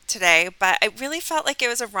already today, but I really felt like it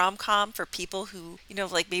was a rom-com for people who,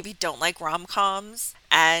 like maybe don't like rom-coms,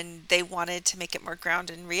 and they wanted to make it more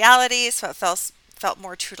grounded in reality, so it felt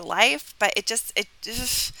more true to life. But it just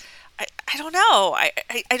I don't know.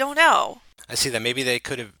 I don't know. I see that maybe they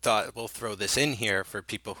could have thought, we'll throw this in here for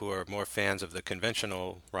people who are more fans of the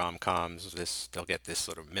conventional rom-coms. They'll get this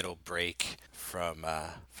sort of middle break from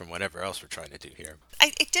whatever else we're trying to do here.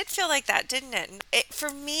 It did feel like that, didn't it? For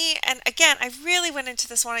me, and again, I really went into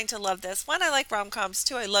this wanting to love this. One, I like rom-coms.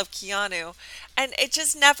 Two, I love Keanu. And it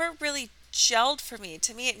just never really gelled for me.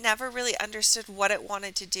 To me, it never really understood what it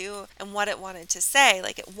wanted to do and what it wanted to say.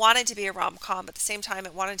 Like, it wanted to be a rom-com, but at the same time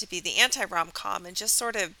it wanted to be the anti-rom-com, and just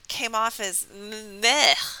sort of came off as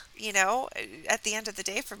meh, at the end of the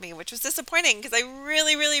day for me, which was disappointing because I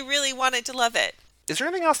really, really, really wanted to love it. Is there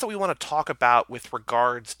anything else that we want to talk about with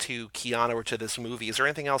regards to Keanu or to this movie? Is there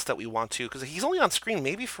anything else that we want to? Because he's only on screen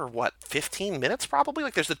maybe for, 15 minutes probably?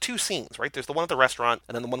 Like, there's the two scenes, right? There's the one at the restaurant,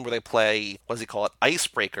 and then the one where they play, what does he call it?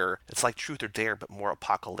 Icebreaker. It's like Truth or Dare, but more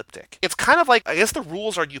apocalyptic. It's kind of like, I guess the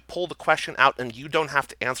rules are you pull the question out and you don't have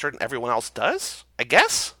to answer it and everyone else does, I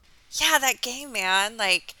guess? Yeah, that game, man.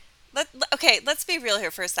 Like, let's be real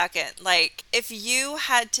here for a second. Like, if you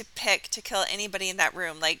had to pick to kill anybody in that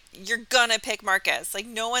room, like, you're gonna pick Marcus. Like,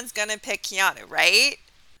 no one's gonna pick Keanu, right?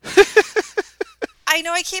 I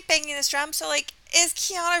know I keep banging this drum, so, like, is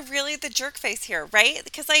Keanu really the jerk face here, right?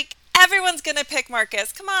 Because, like, everyone's gonna pick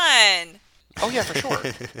Marcus. Come on. Oh, yeah, for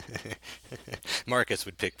sure. Marcus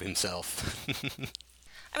would pick himself.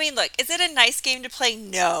 I mean, look, is it a nice game to play?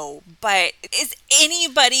 No. But is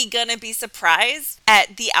anybody going to be surprised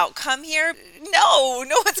at the outcome here? No.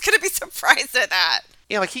 No one's going to be surprised at that.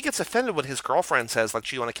 Yeah, like, he gets offended when his girlfriend says, like,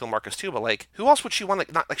 she want to kill Marcus too, but, like, who else would she want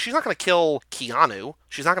to, she's not going to kill Keanu.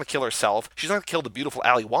 She's not going to kill herself. She's not going to kill the beautiful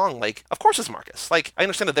Ali Wong. Like, of course it's Marcus. Like, I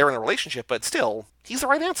understand that they're in a relationship, but still, he's the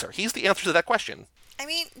right answer. He's the answer to that question. I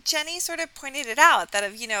mean, Jenny sort of pointed it out that,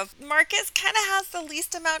 Marcus kind of has the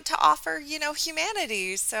least amount to offer,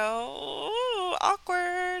 humanity. So,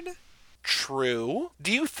 awkward. True.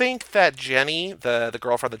 Do you think that Jenny, the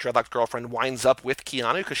girlfriend, the dreadlocked girlfriend, winds up with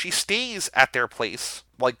Keanu? Because she stays at their place,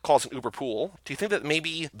 like, calls an Uber pool. Do you think that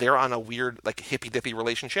maybe they're on a weird, like, hippy-dippy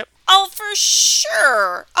relationship? Oh, for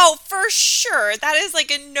sure. That is like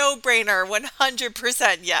a no-brainer.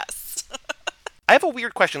 100% yes. I have a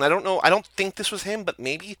weird question. I don't know. I don't think this was him, but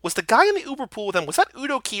maybe. Was the guy in the Uber pool with them, was that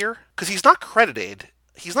Udo Kier? Because he's not credited.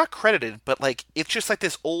 But like it's just like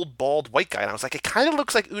this old bald white guy, and I was like, it kind of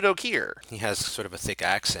looks like Udo Kier. He has sort of a thick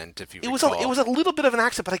accent, if you recall. It was a little bit of an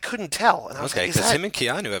accent, but I couldn't tell. And I was okay, because him and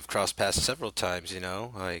Keanu have crossed paths several times.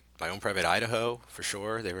 Like My Own Private Idaho, for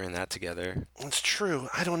sure. They were in that together. It's true.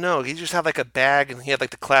 I don't know. He just had like a bag, and he had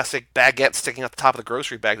like the classic baguette sticking out the top of the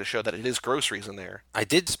grocery bag to show that it is groceries in there. I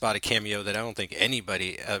did spot a cameo that I don't think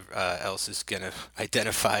anybody else is gonna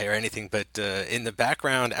identify or anything, but in the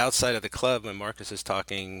background outside of the club, when Marcus is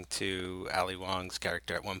talking to Ali Wong's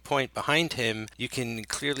character at one point, behind him you can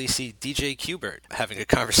clearly see DJ Qbert having a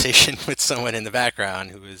conversation with someone in the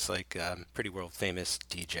background who is like pretty world famous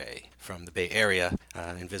DJ from the Bay Area,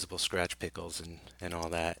 Invisible Scratch Pickles and all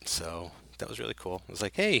that. So that was really cool. I was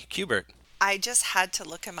like, hey, Qbert. I just had to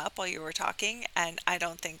look him up while you were talking, and I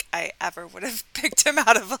don't think I ever would have picked him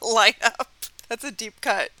out of a lineup. That's a deep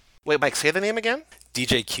cut. Wait, Mike, say the name again?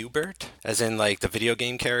 DJ Qbert, as in like the video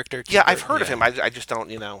game character? Qbert? Yeah, I've heard of him. I just don't,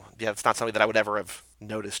 it's not something that I would ever have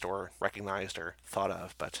noticed or recognized or thought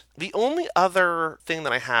of. But the only other thing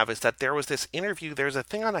that I have is that there was this interview. There's a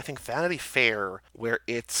thing on, I think, Vanity Fair where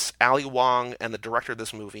it's Ali Wong and the director of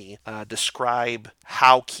this movie describe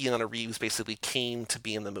how Keanu Reeves basically came to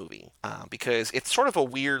be in the movie. Because it's sort of a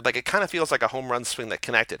weird, like, it kind of feels like a home run swing that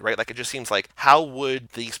connected, right? Like, it just seems like, how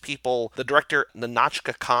would these people, the director,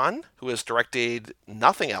 Nahnatchka Khan, who has directed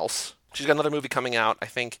nothing else. She's got another movie coming out, I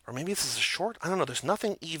think, or maybe this is a short. I don't know. There's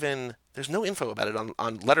no info about it on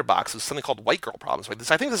Letterboxd. It's something called White Girl Problems.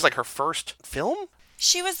 I think this is like her first film.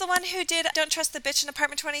 She was the one who did Don't Trust the Bitch in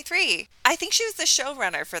Apartment 23. I think she was the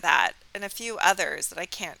showrunner for that and a few others that I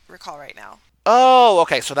can't recall right now. Oh,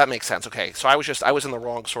 okay, so that makes sense. Okay, so I was in the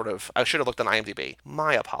wrong I should have looked on IMDb.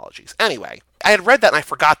 My apologies. Anyway, I had read that and I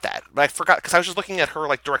forgot that. But I forgot because I was just looking at her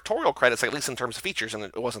like directorial credits, at least in terms of features, and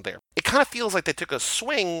it wasn't there. It kind of feels like they took a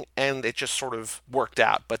swing and it just sort of worked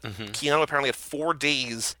out. But Keanu apparently had 4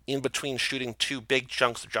 days in between shooting 2 big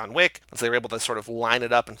chunks of John Wick, and so they were able to sort of line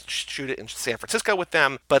it up and shoot it in San Francisco with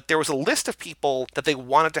them. But there was a list of people that they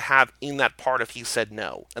wanted to have in that part if he said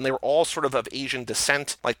no, and they were all sort of Asian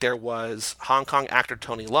descent. Like there was Hong Kong actor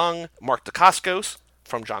Tony Leung, Mark Dacascos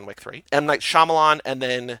from John Wick 3, M. Night Shyamalan, and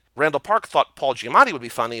then Randall Park thought Paul Giamatti would be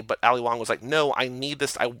funny, but Ali Wong was like, no, I need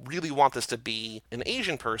this. I really want this to be an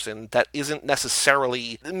Asian person that isn't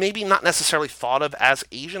necessarily, maybe not necessarily thought of as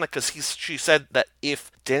Asian, because she said that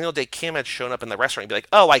if Daniel Day Kim had shown up in the restaurant, he'd be like,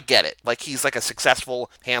 oh, I get it. Like, he's like a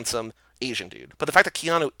successful, handsome Asian dude. But the fact that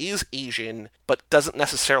Keanu is Asian, but doesn't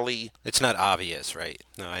necessarily... It's not obvious, right?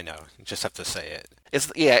 No, I know. You just have to say it.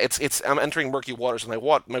 It's I'm entering murky waters with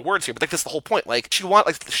my words here, but like that's the whole point. Like she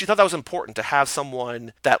thought that was important to have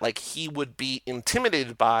someone that like he would be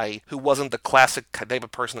intimidated by, who wasn't the classic type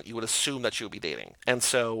of person that you would assume that she would be dating. And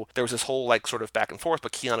so there was this whole like sort of back and forth,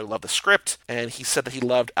 but Keanu loved the script, and he said that he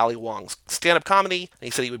loved Ali Wong's stand-up comedy, and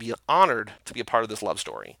he said he would be honored to be a part of this love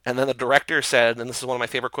story. And then the director said, and this is one of my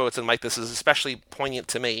favorite quotes, and Mike, this is especially poignant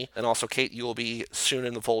to me, and also Kate, you will be soon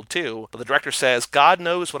in the fold too, but the director says, God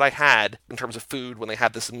knows what I had in terms of food when they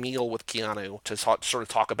had this meal with Keanu to sort of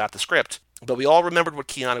talk about the script. But we all remembered what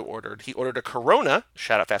Keanu ordered. He ordered a Corona,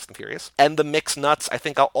 shout out Fast and Furious, and the mixed nuts. I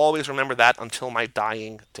think I'll always remember that until my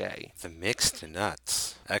dying day. The mixed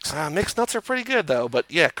nuts. Excellent. Mixed nuts are pretty good, though. But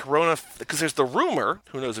yeah, Corona, because there's the rumor,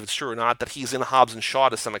 who knows if it's true or not, that he's in Hobbs and Shaw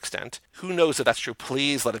to some extent. Who knows if that's true?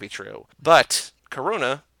 Please let it be true. But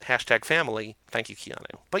Corona... #family. Thank you,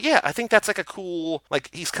 Keanu. But yeah, I think that's like a cool, like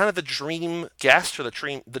he's kind of the dream guest or the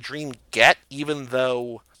dream get, even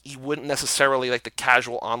though you wouldn't necessarily, like the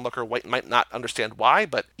casual onlooker might not understand why,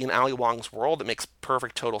 but in Ali Wong's world, it makes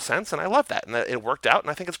perfect total sense, and I love that, and it worked out, and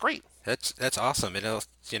I think it's great. That's awesome.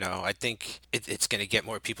 I think it's going to get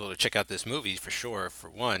more people to check out this movie for sure, for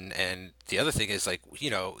one. And the other thing is, like,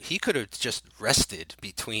 he could have just rested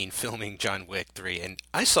between filming John Wick 3. And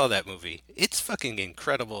I saw that movie. It's fucking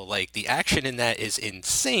incredible. Like, the action in that is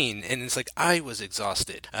insane. And it's like, I was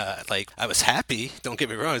exhausted. I was happy. Don't get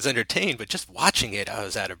me wrong. I was entertained. But just watching it, I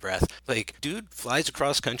was out of breath. Like, dude flies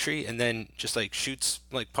across country and then just, like, shoots,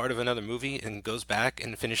 like, part of another movie and goes back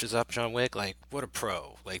and finishes up John Wick. Like, what a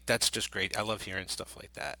pro. Like, that's just great. I love hearing stuff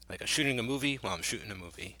like that. Like, I'm shooting a movie while I'm shooting a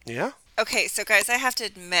movie. Yeah. Okay, so guys, I have to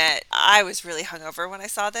admit, I was really hungover when I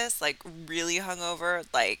saw this. Like, really hungover.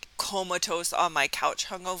 Like, comatose on my couch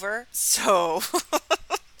hungover. So...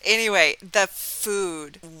 Anyway, the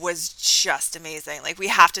food was just amazing. Like, we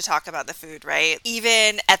have to talk about the food, right?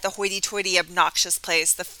 Even at the hoity-toity, obnoxious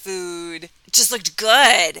place, the food just looked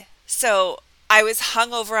good. So I was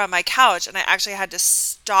hungover on my couch, and I actually had to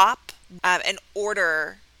stop and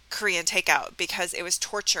order Korean takeout because it was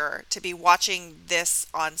torture to be watching this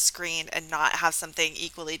on screen and not have something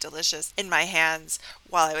equally delicious in my hands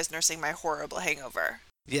while I was nursing my horrible hangover.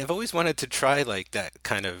 Yeah, I've always wanted to try like that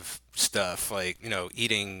kind of stuff, like,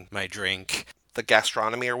 eating my drink. The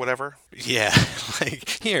gastronomy or whatever? Yeah,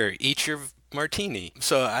 like, here, eat your martini.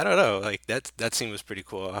 So I don't know, like that scene was pretty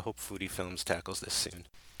cool. I hope Foodie Films tackles this soon.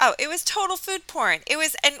 Oh, it was total food porn. It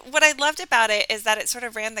was, and what I loved about it is that it sort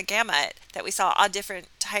of ran the gamut, that we saw all different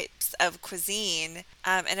types of cuisine,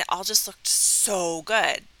 and it all just looked so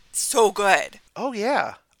good. So good. Oh,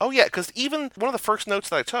 yeah. Oh, yeah, because even one of the first notes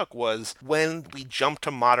that I took was when we jump to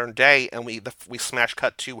modern day and we smash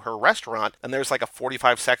cut to her restaurant, and there's like a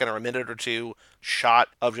 45-second or a minute or two shot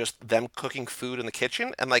of just them cooking food in the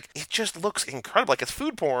kitchen, and like it just looks incredible. Like it's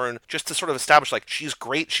food porn just to sort of establish like she's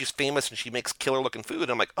great, she's famous, and she makes killer looking food. And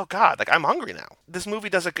I'm like, oh god, like I'm hungry now. This movie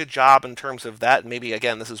does a good job in terms of that, and maybe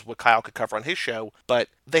again this is what Kyle could cover on his show, but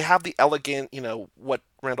they have the elegant, what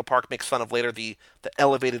Randall Park makes fun of later, the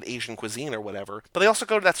elevated Asian cuisine or whatever. But they also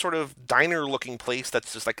go to that sort of diner-looking place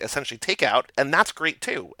that's just like essentially takeout, and that's great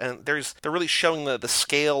too. And they're really showing the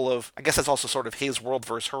scale of, I guess that's also sort of his world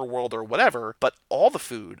versus her world or whatever, but all the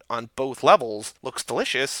food on both levels looks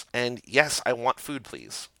delicious, and yes, I want food,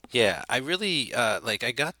 please. Yeah, I really,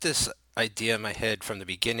 I got this idea in my head from the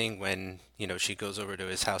beginning when, she goes over to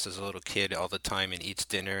his house as a little kid all the time and eats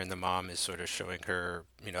dinner, and the mom is sort of showing her,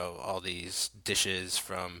 all these dishes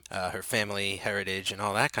from her family heritage and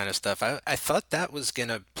all that kind of stuff. I thought that was going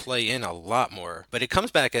to play in a lot more, but it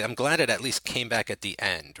comes back, I'm glad it at least came back at the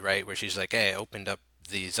end, right, where she's like, hey, I opened up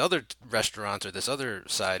these other restaurants, or this other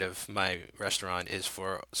side of my restaurant is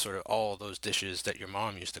for sort of all those dishes that your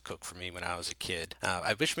mom used to cook for me when I was a kid.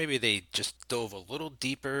 I wish maybe they just dove a little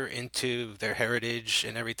deeper into their heritage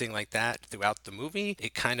and everything like that throughout the movie.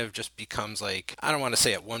 It kind of just becomes like, I don't want to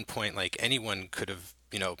say at one point like anyone could have,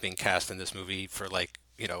 been cast in this movie for like,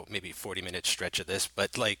 maybe 40-minute stretch of this,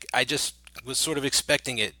 but like I just was sort of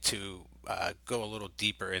expecting it to go a little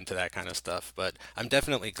deeper into that kind of stuff, but I'm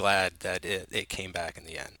definitely glad that it came back in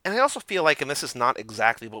the end. And I also feel like, and this is not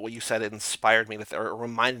exactly what you said, it inspired me to, or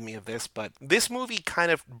reminded me of this, but this movie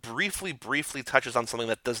kind of briefly touches on something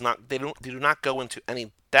that they do not go into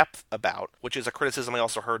any depth about, which is a criticism I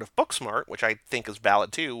also heard of Booksmart, which I think is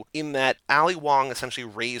valid too, in that Ali Wong essentially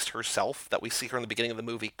raised herself, that we see her in the beginning of the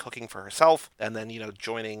movie cooking for herself, and then,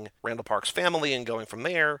 joining Randall Park's family and going from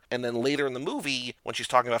there, and then later in the movie, when she's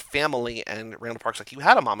talking about family, and Randall Park's like, you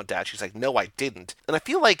had a mom and dad, she's like, no, I didn't. And I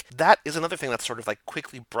feel like that is another thing that's sort of like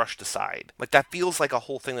quickly brushed aside. Like that feels like a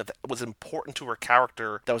whole thing that was important to her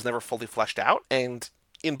character that was never fully fleshed out, and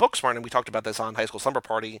in Booksmart, and we talked about this on High School Slumber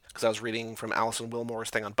Party, because I was reading from Alison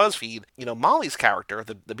Willmore's thing on BuzzFeed, Molly's character,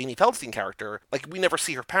 the Beanie Feldstein character, like, we never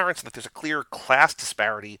see her parents, and that there's a clear class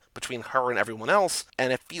disparity between her and everyone else,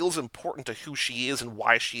 and it feels important to who she is and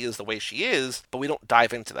why she is the way she is, but we don't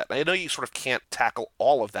dive into that. And I know you sort of can't tackle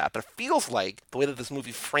all of that, but it feels like the way that this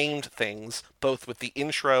movie framed things, both with the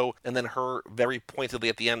intro and then her very pointedly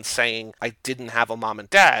at the end saying, I didn't have a mom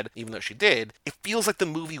and dad, even though she did, it feels like the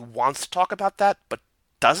movie wants to talk about that, but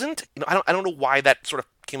doesn't. I don't know why that sort of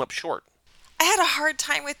came up short. I had a hard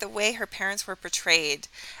time with the way her parents were portrayed,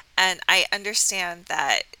 and I understand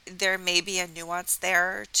that there may be a nuance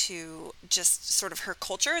there to just sort of her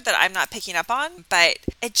culture that I'm not picking up on, but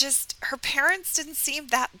her parents didn't seem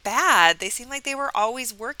that bad. They seemed like they were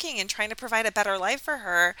always working and trying to provide a better life for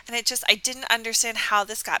her, and I didn't understand how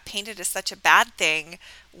this got painted as such a bad thing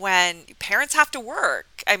when parents have to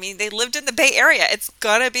work. I mean, they lived in the Bay Area. It's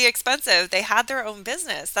gonna be expensive. They had their own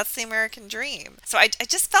business. That's the American dream. So I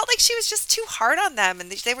just felt like she was just too hard on them, and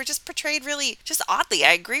they were just portrayed really just oddly.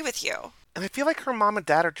 I agree with you. And I feel like her mom and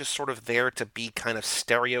dad are just sort of there to be kind of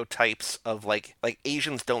stereotypes of like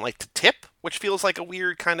Asians don't like to tip, which feels like a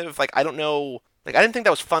weird kind of like, I don't know. Like, I didn't think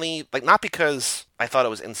that was funny, like, not because I thought it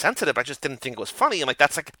was insensitive, I just didn't think it was funny, and, like,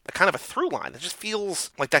 that's, like, a kind of a through line. It just feels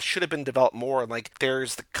like that should have been developed more, and, like,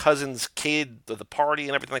 there's the cousin's kid, the party,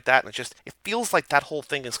 and everything like that, and it feels like that whole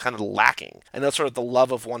thing is kind of lacking. And that's sort of the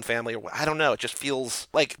love of one family, or I don't know, it just feels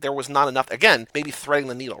like there was not enough, again, maybe threading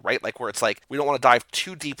the needle, right? Like, where it's like, we don't want to dive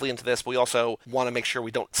too deeply into this, but we also want to make sure we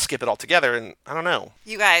don't skip it altogether, and I don't know.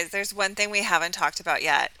 You guys, there's one thing we haven't talked about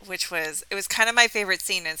yet, which was, it was kind of my favorite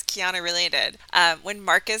scene, and it's Keanu related. When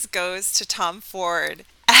Marcus goes to Tom Ford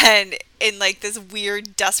and in like this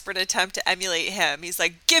weird desperate attempt to emulate him, he's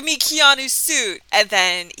like, give me Keanu's suit, and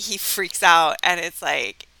then he freaks out and it's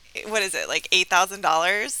like, what is it, like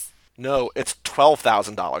 $8,000? No, it's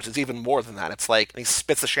 $12,000. It's even more than that. It's like, he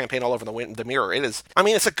spits the champagne all over the mirror. It is, I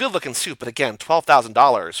mean, it's a good looking suit, but again,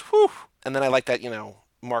 $12,000. Whew. And then I like that,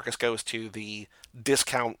 Marcus goes to the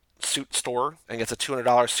discount suit store and gets a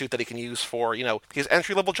 $200 suit that he can use for, his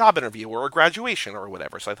entry-level job interview or a graduation or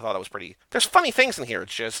whatever. So I thought that was pretty... There's funny things in here.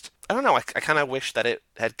 It's just, I don't know, I kind of wish that it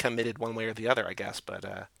had committed one way or the other, I guess. But,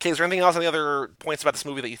 okay, is there anything else, any other points about this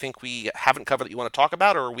movie that you think we haven't covered that you want to talk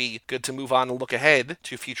about, or are we good to move on and look ahead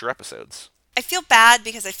to future episodes? I feel bad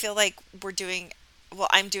because I feel like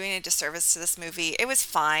I'm doing a disservice to this movie. It was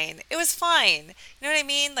fine. It was fine. You know what I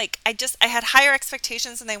mean? Like, I had higher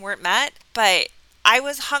expectations and they weren't met, but I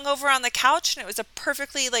was hungover on the couch and it was a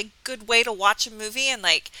perfectly, like, good way to watch a movie and,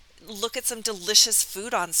 like, look at some delicious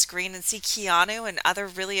food on screen and see Keanu and other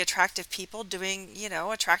really attractive people doing,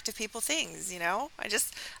 attractive people things, I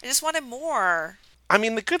just wanted more. I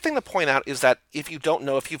mean, the good thing to point out is that if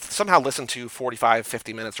you've somehow listened to 45,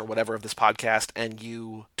 50 minutes or whatever of this podcast and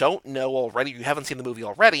you don't know already, you haven't seen the movie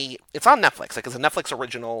already, it's on Netflix. Like, it's a Netflix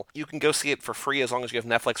original. You can go see it for free as long as you have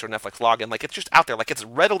Netflix or Netflix login. Like, it's just out there. Like, it's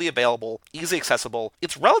readily available, easy accessible.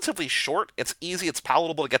 It's relatively short. It's easy. It's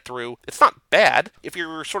palatable to get through. It's not bad. If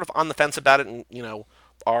you're sort of on the fence about it and,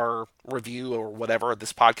 our review or whatever,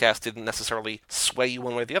 this podcast didn't necessarily sway you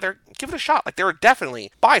one way or the other, give it a shot. Like, there are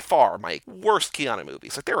definitely, by far, my worst Keanu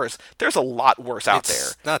movies. Like, there's a lot worse out there.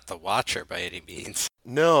 It's not The Watcher by any means.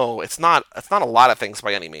 No, it's not a lot of things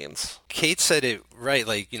by any means. Kate said it right,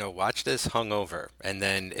 like, watch this hungover, and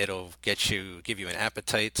then it'll give you an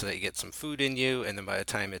appetite so that you get some food in you, and then by the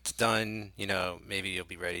time it's done, maybe you'll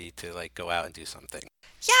be ready to, like, go out and do something.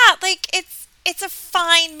 Yeah, like, it's a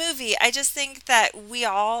fine movie. I just think that we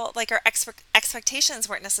all, like, our expectations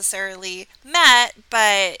weren't necessarily met,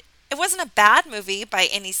 but it wasn't a bad movie by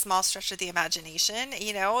any small stretch of the imagination.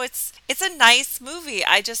 It's a nice movie.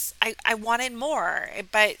 I wanted more,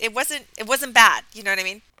 but it wasn't bad. You know what I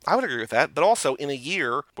mean? I would agree with that, but also in a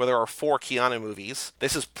year where there are 4 Keanu movies,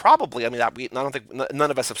 this is probably, I don't think none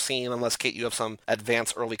of us have seen, unless Kate, you have some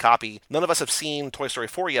advanced early copy. None of us have seen Toy Story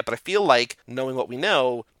 4 yet, but I feel like, knowing what we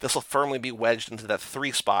know, this will firmly be wedged into that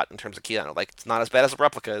 3 spot in terms of Keanu. Like, it's not as bad as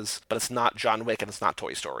Replicas, but it's not John Wick and it's not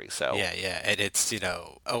Toy Story. So yeah, and it's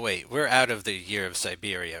oh wait, we're out of the Year of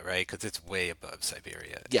Siberia, right? Because it's way above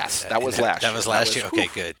Siberia. Yes, that was last year. That was last year. Okay,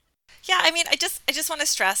 good. Yeah, I mean, I just want to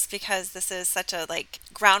stress, because this is such a, like,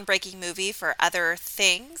 groundbreaking movie for other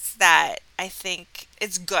things, that I think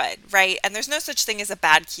it's good, right? And there's no such thing as a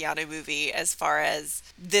bad Keanu movie as far as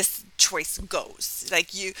this choice goes.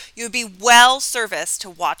 Like, you would be well serviced to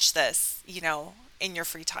watch this, in your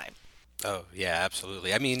free time. Oh, yeah,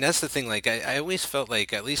 absolutely. I mean, that's the thing. Like, I always felt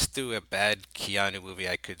like, at least through a bad Keanu movie,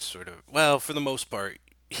 I could sort of, well, for the most part,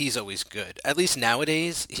 he's always good. At least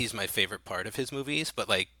nowadays, he's my favorite part of his movies. But,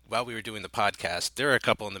 like, while we were doing the podcast, there are a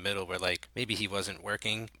couple in the middle where, like, maybe he wasn't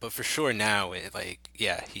working. But for sure now,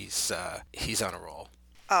 he's on a roll.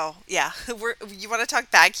 Oh, yeah. You want to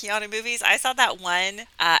talk bad Keanu movies? I saw that one,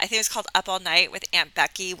 I think it was called Up All Night, with Aunt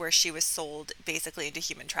Becky, where she was sold basically into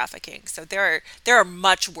human trafficking. So there are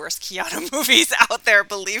much worse Keanu movies out there,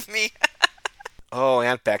 believe me. Oh,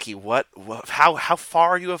 Aunt Becky, how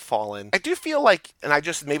far you have fallen. I do feel like, and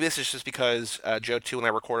maybe this is just because Joe 2 and I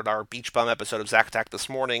recorded our Beach Bum episode of Zack Attack this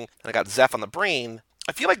morning, and I got Zeph on the brain.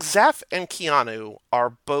 I feel like Zeph and Keanu are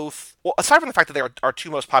both, well, aside from the fact that they are our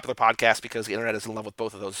 2 most popular podcasts because the internet is in love with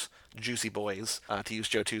both of those juicy boys, to use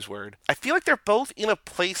Joe 2's word, I feel like they're both in a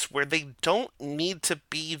place where they don't need to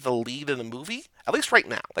be the lead in a movie. At least right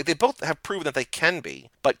now. Like, they both have proven that they can be.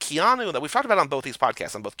 But Keanu, that we've talked about on both these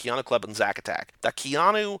podcasts, on both Keanu Club and Zack Attack, that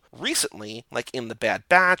Keanu recently, like in The Bad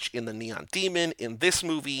Batch, in The Neon Demon, in this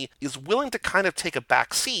movie, is willing to kind of take a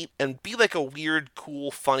back seat and be like a weird, cool,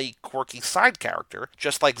 funny, quirky side character,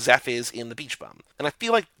 just like Zeph is in The Beach Bum. And I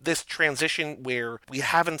feel like this transition where we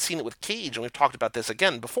haven't seen it with Cage, and we've talked about this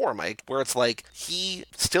again before, Mike, where it's like he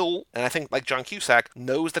still, and I think like John Cusack,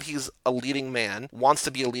 knows that he's a leading man, wants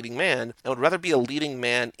to be a leading man, and would rather be a leading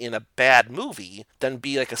man in a bad movie than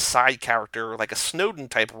be like a side character, like a Snowden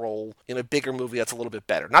type role in a bigger movie that's a little bit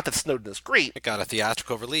better. Not that Snowden is great. It got a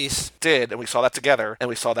theatrical release. Did, and we saw that together, and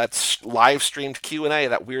we saw that live streamed Q&A,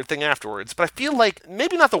 that weird thing afterwards. But I feel like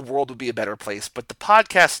maybe not the world would be a better place, but the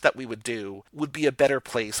podcast that we would do would be a better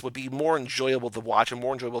place, would be more enjoyable to watch and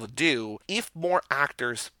more enjoyable to do if more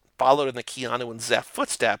actors followed in the Keanu and Zeph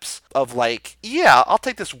footsteps of like, yeah, I'll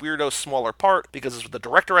take this weirdo smaller part because it's the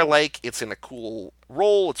director I like, it's in a cool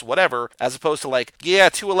role, it's whatever, as opposed to like, yeah,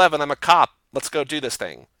 211, I'm a cop, let's go do this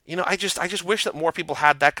thing. I just wish that more people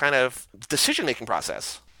had that kind of decision-making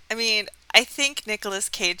process. I mean, I think Nicolas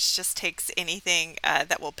Cage just takes anything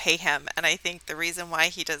that will pay him, and I think the reason why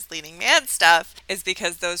he does leading man stuff is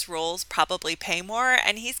because those roles probably pay more,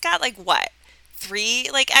 and he's got like, what, 3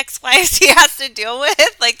 like ex-wives he has to deal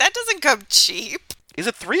with. Like, that doesn't come cheap. Is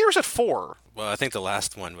it 3 or is it 4? Well, I think the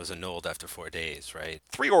last one was annulled after 4 days, right?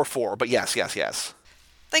 3 or 4, but yes.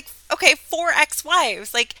 Like, okay, 4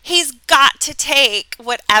 ex-wives. Like, he's got to take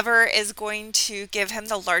whatever is going to give him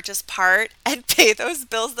the largest part and pay those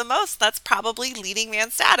bills the most. That's probably leading man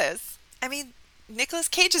status. I mean, Nicolas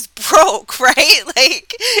Cage is broke, right?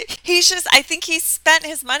 Like, I think he spent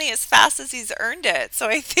his money as fast as he's earned it. So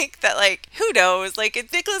I think that, like, who knows? Like,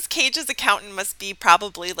 Nicolas Cage's accountant must be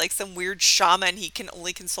probably like some weird shaman he can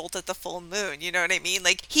only consult at the full moon. You know what I mean?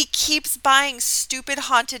 Like, he keeps buying stupid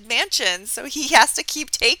haunted mansions, so he has to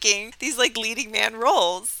keep taking these, like, leading man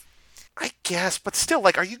roles. I guess, but still,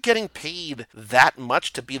 like, are you getting paid that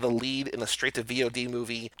much to be the lead in a straight-to-VOD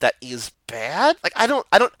movie that is bad? Like, I don't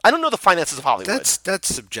know the finances of Hollywood. That's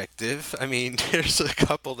subjective. I mean, there's a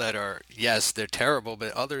couple that are, yes, they're terrible,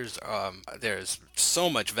 but others, there's so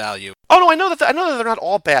much value. Oh no, I know that they're not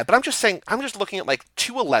all bad, but I'm just saying, I'm just looking at like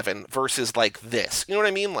 211 versus like this. You know what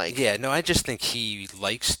I mean? Like, yeah, no, I just think he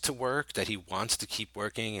likes to work, that he wants to keep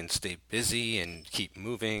working and stay busy and keep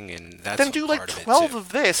moving, and that's then do like 12 of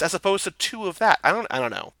this as opposed to 2 of that. I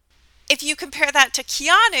don't know. If you compare that to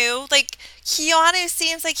Keanu, like, Keanu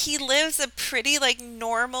seems like he lives a pretty, like,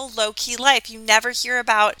 normal, low-key life. You never hear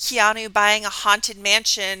about Keanu buying a haunted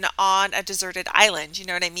mansion on a deserted island. You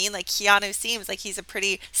know what I mean? Like, Keanu seems like he's a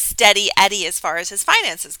pretty steady Eddie as far as his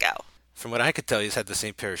finances go. From what I could tell, he's had the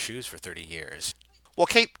same pair of shoes for 30 years. Well,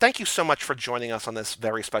 Kate, thank you so much for joining us on this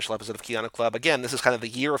very special episode of Keanu Club. Again, this is kind of the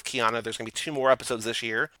year of Keanu. There's going to be 2 more episodes this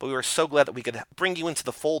year, but we were so glad that we could bring you into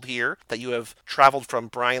the fold here, that you have traveled from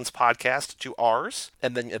Brian's podcast to ours,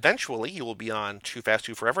 and then eventually you will be on Too Fast,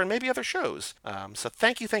 Too Forever, and maybe other shows. So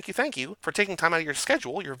thank you for taking time out of your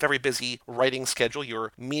schedule, your very busy writing schedule,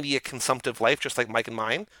 your media consumptive life, just like Mike and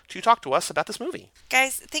mine, to talk to us about this movie.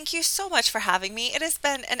 Guys, thank you so much for having me. It has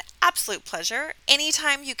been an absolute pleasure.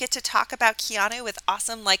 Anytime you get to talk about Keanu with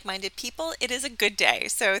awesome, like-minded people, it is a good day.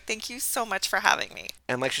 So thank you so much for having me.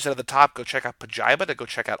 And like she said at the top, go check out Pajiba, to go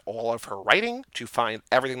check out all of her writing, to find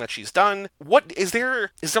everything that she's done. What is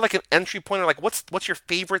there like an entry point, or like what's your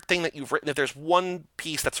favorite thing that you've written? If there's one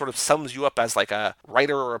piece that sort of sums you up as like a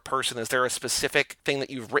writer or a person, is there a specific thing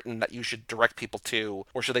that you've written that you should direct people to,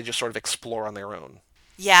 or should they just sort of explore on their own?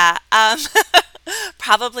 Yeah,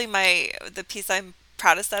 probably the piece I'm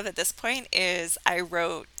proudest of at this point is I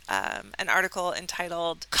wrote an article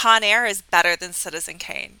entitled "Con Air is better than Citizen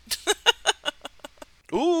Kane."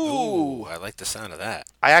 Ooh, I like the sound of that.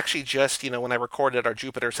 I actually just, when I recorded our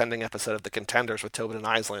Jupiter Ascending episode of The Contenders with Tobin and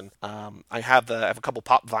Iselin, I have a couple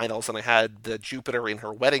pop vinyls, and I had the Jupiter in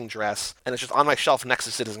her wedding dress, and it's just on my shelf next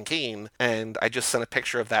to Citizen Kane, and I just sent a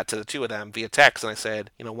picture of that to the 2 of them via text, and I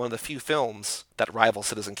said, one of the few films that rival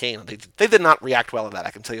Citizen Kane. They did not react well to that,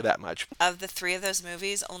 I can tell you that much. Of the 3 of those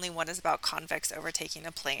movies, only one is about convicts overtaking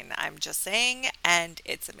a plane. I'm just saying, and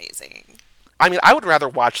it's amazing. I mean, I would rather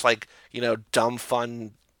watch, like, dumb,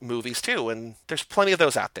 fun movies, too, and there's plenty of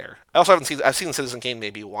those out there. I've seen Citizen Kane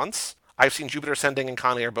maybe once. I've seen Jupiter Ascending and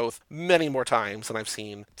Con Air both many more times than I've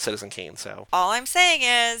seen Citizen Kane, so. All I'm saying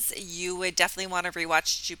is, you would definitely want to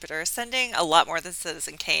rewatch Jupiter Ascending a lot more than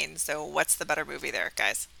Citizen Kane, so what's the better movie there,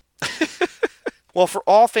 guys? Well, for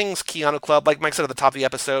all things Keanu Club, like Mike said at the top of the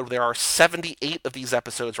episode, there are 78 of these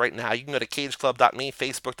episodes right now. You can go to cageclub.me,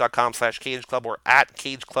 facebook.com/cageclub, or at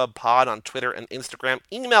cageclubpod on Twitter and Instagram.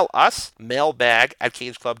 Email us,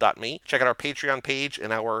 mailbag@cageclub.me. Check out our Patreon page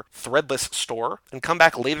and our Threadless store, and come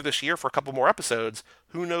back later this year for a couple more episodes.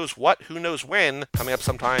 Who knows what, who knows when, coming up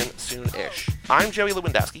sometime soon-ish. I'm Joey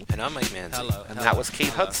Lewandowski. And I'm Mike Manzi. And that was Kate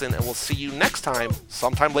Hudson, and we'll see you next time,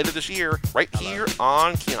 sometime later this year, right here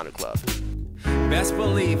on Keanu Club. Best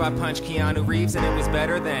believe I punched Keanu Reeves and it was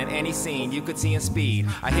better than any scene you could see in Speed.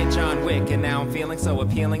 I hit John Wick and now I'm feeling so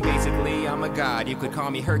appealing. Basically, I'm a god, you could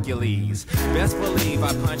call me Hercules. Best believe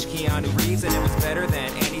I punched Keanu Reeves and it was better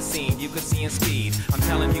than any scene you could see in Speed. I'm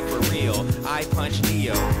telling you for real, I punched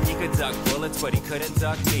Neo. He could duck bullets, but he couldn't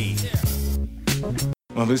duck me.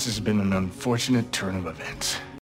 Well, this has been an unfortunate turn of events.